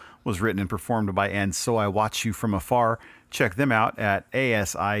Kill, was written and performed by And So I Watch You From Afar. Check them out at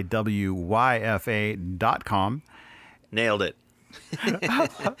asiwyfa.com. Nailed it.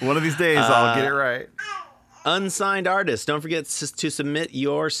 One of these days, I'll get it right. Unsigned Artists. Don't forget to submit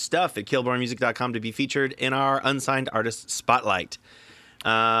your stuff at killboringmusic.com to be featured in our Unsigned Artist Spotlight.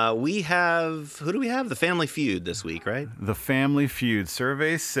 We have... Who do we have? The Family Feud this week, right? The Family Feud.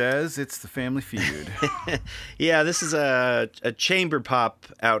 Survey says it's the Family Feud. Yeah, this is a chamber pop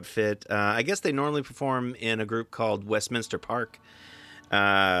outfit. I guess they normally perform in a group called Westminster Park.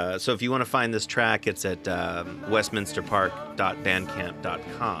 So if you want to find this track, it's at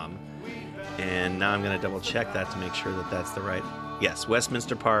westminsterpark.bandcamp.com. And now I'm going to double check that to make sure that that's the right... Yes,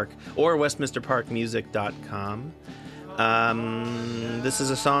 Westminster Park or westminsterparkmusic.com. This is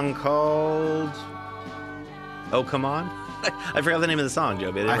a song called Oh Come On. I forgot the name of the song, Joe.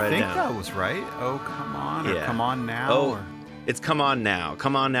 I think that was right. Oh Come On, or Come On Now. It's Come On Now.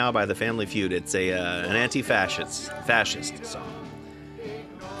 Come On Now by the Family Feud. It's an anti-fascist song.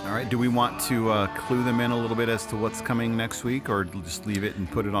 All right. Do we want to clue them in a little bit as to what's coming next week, or just leave it and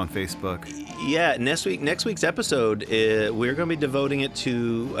put it on Facebook? Yeah, next week's episode, we're going to be devoting it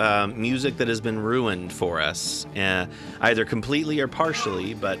to music that has been ruined for us, either completely or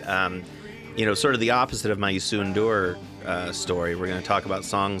partially. But sort of the opposite of my You Soon Endure story. We're going to talk about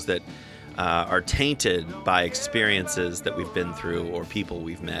songs that are tainted by experiences that we've been through or people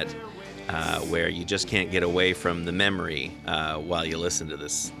we've met. Where you just can't get away from the memory while you listen to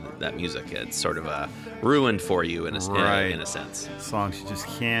that music. It's sort of ruined for you in a sense. Songs you just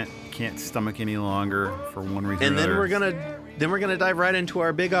can't stomach any longer for one reason or another. And then we're gonna dive right into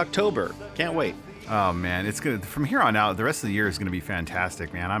our big October. Can't wait. Oh man, it's good. From here on out, the rest of the year is gonna be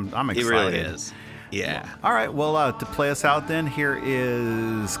fantastic, man. I'm excited. It really is. Yeah. All right. Well, to play us out, then here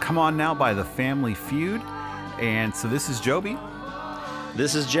is "Come On Now" by the Family Feud, and so this is Joby.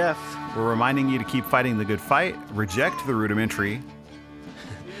 This is Jeff. We're reminding you to keep fighting the good fight, reject the rudimentary,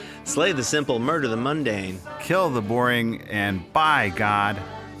 slay the simple, murder the mundane, kill the boring, and by God,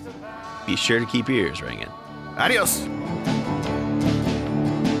 be sure to keep your ears ringing. Adios.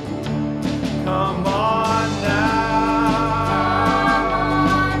 Come on.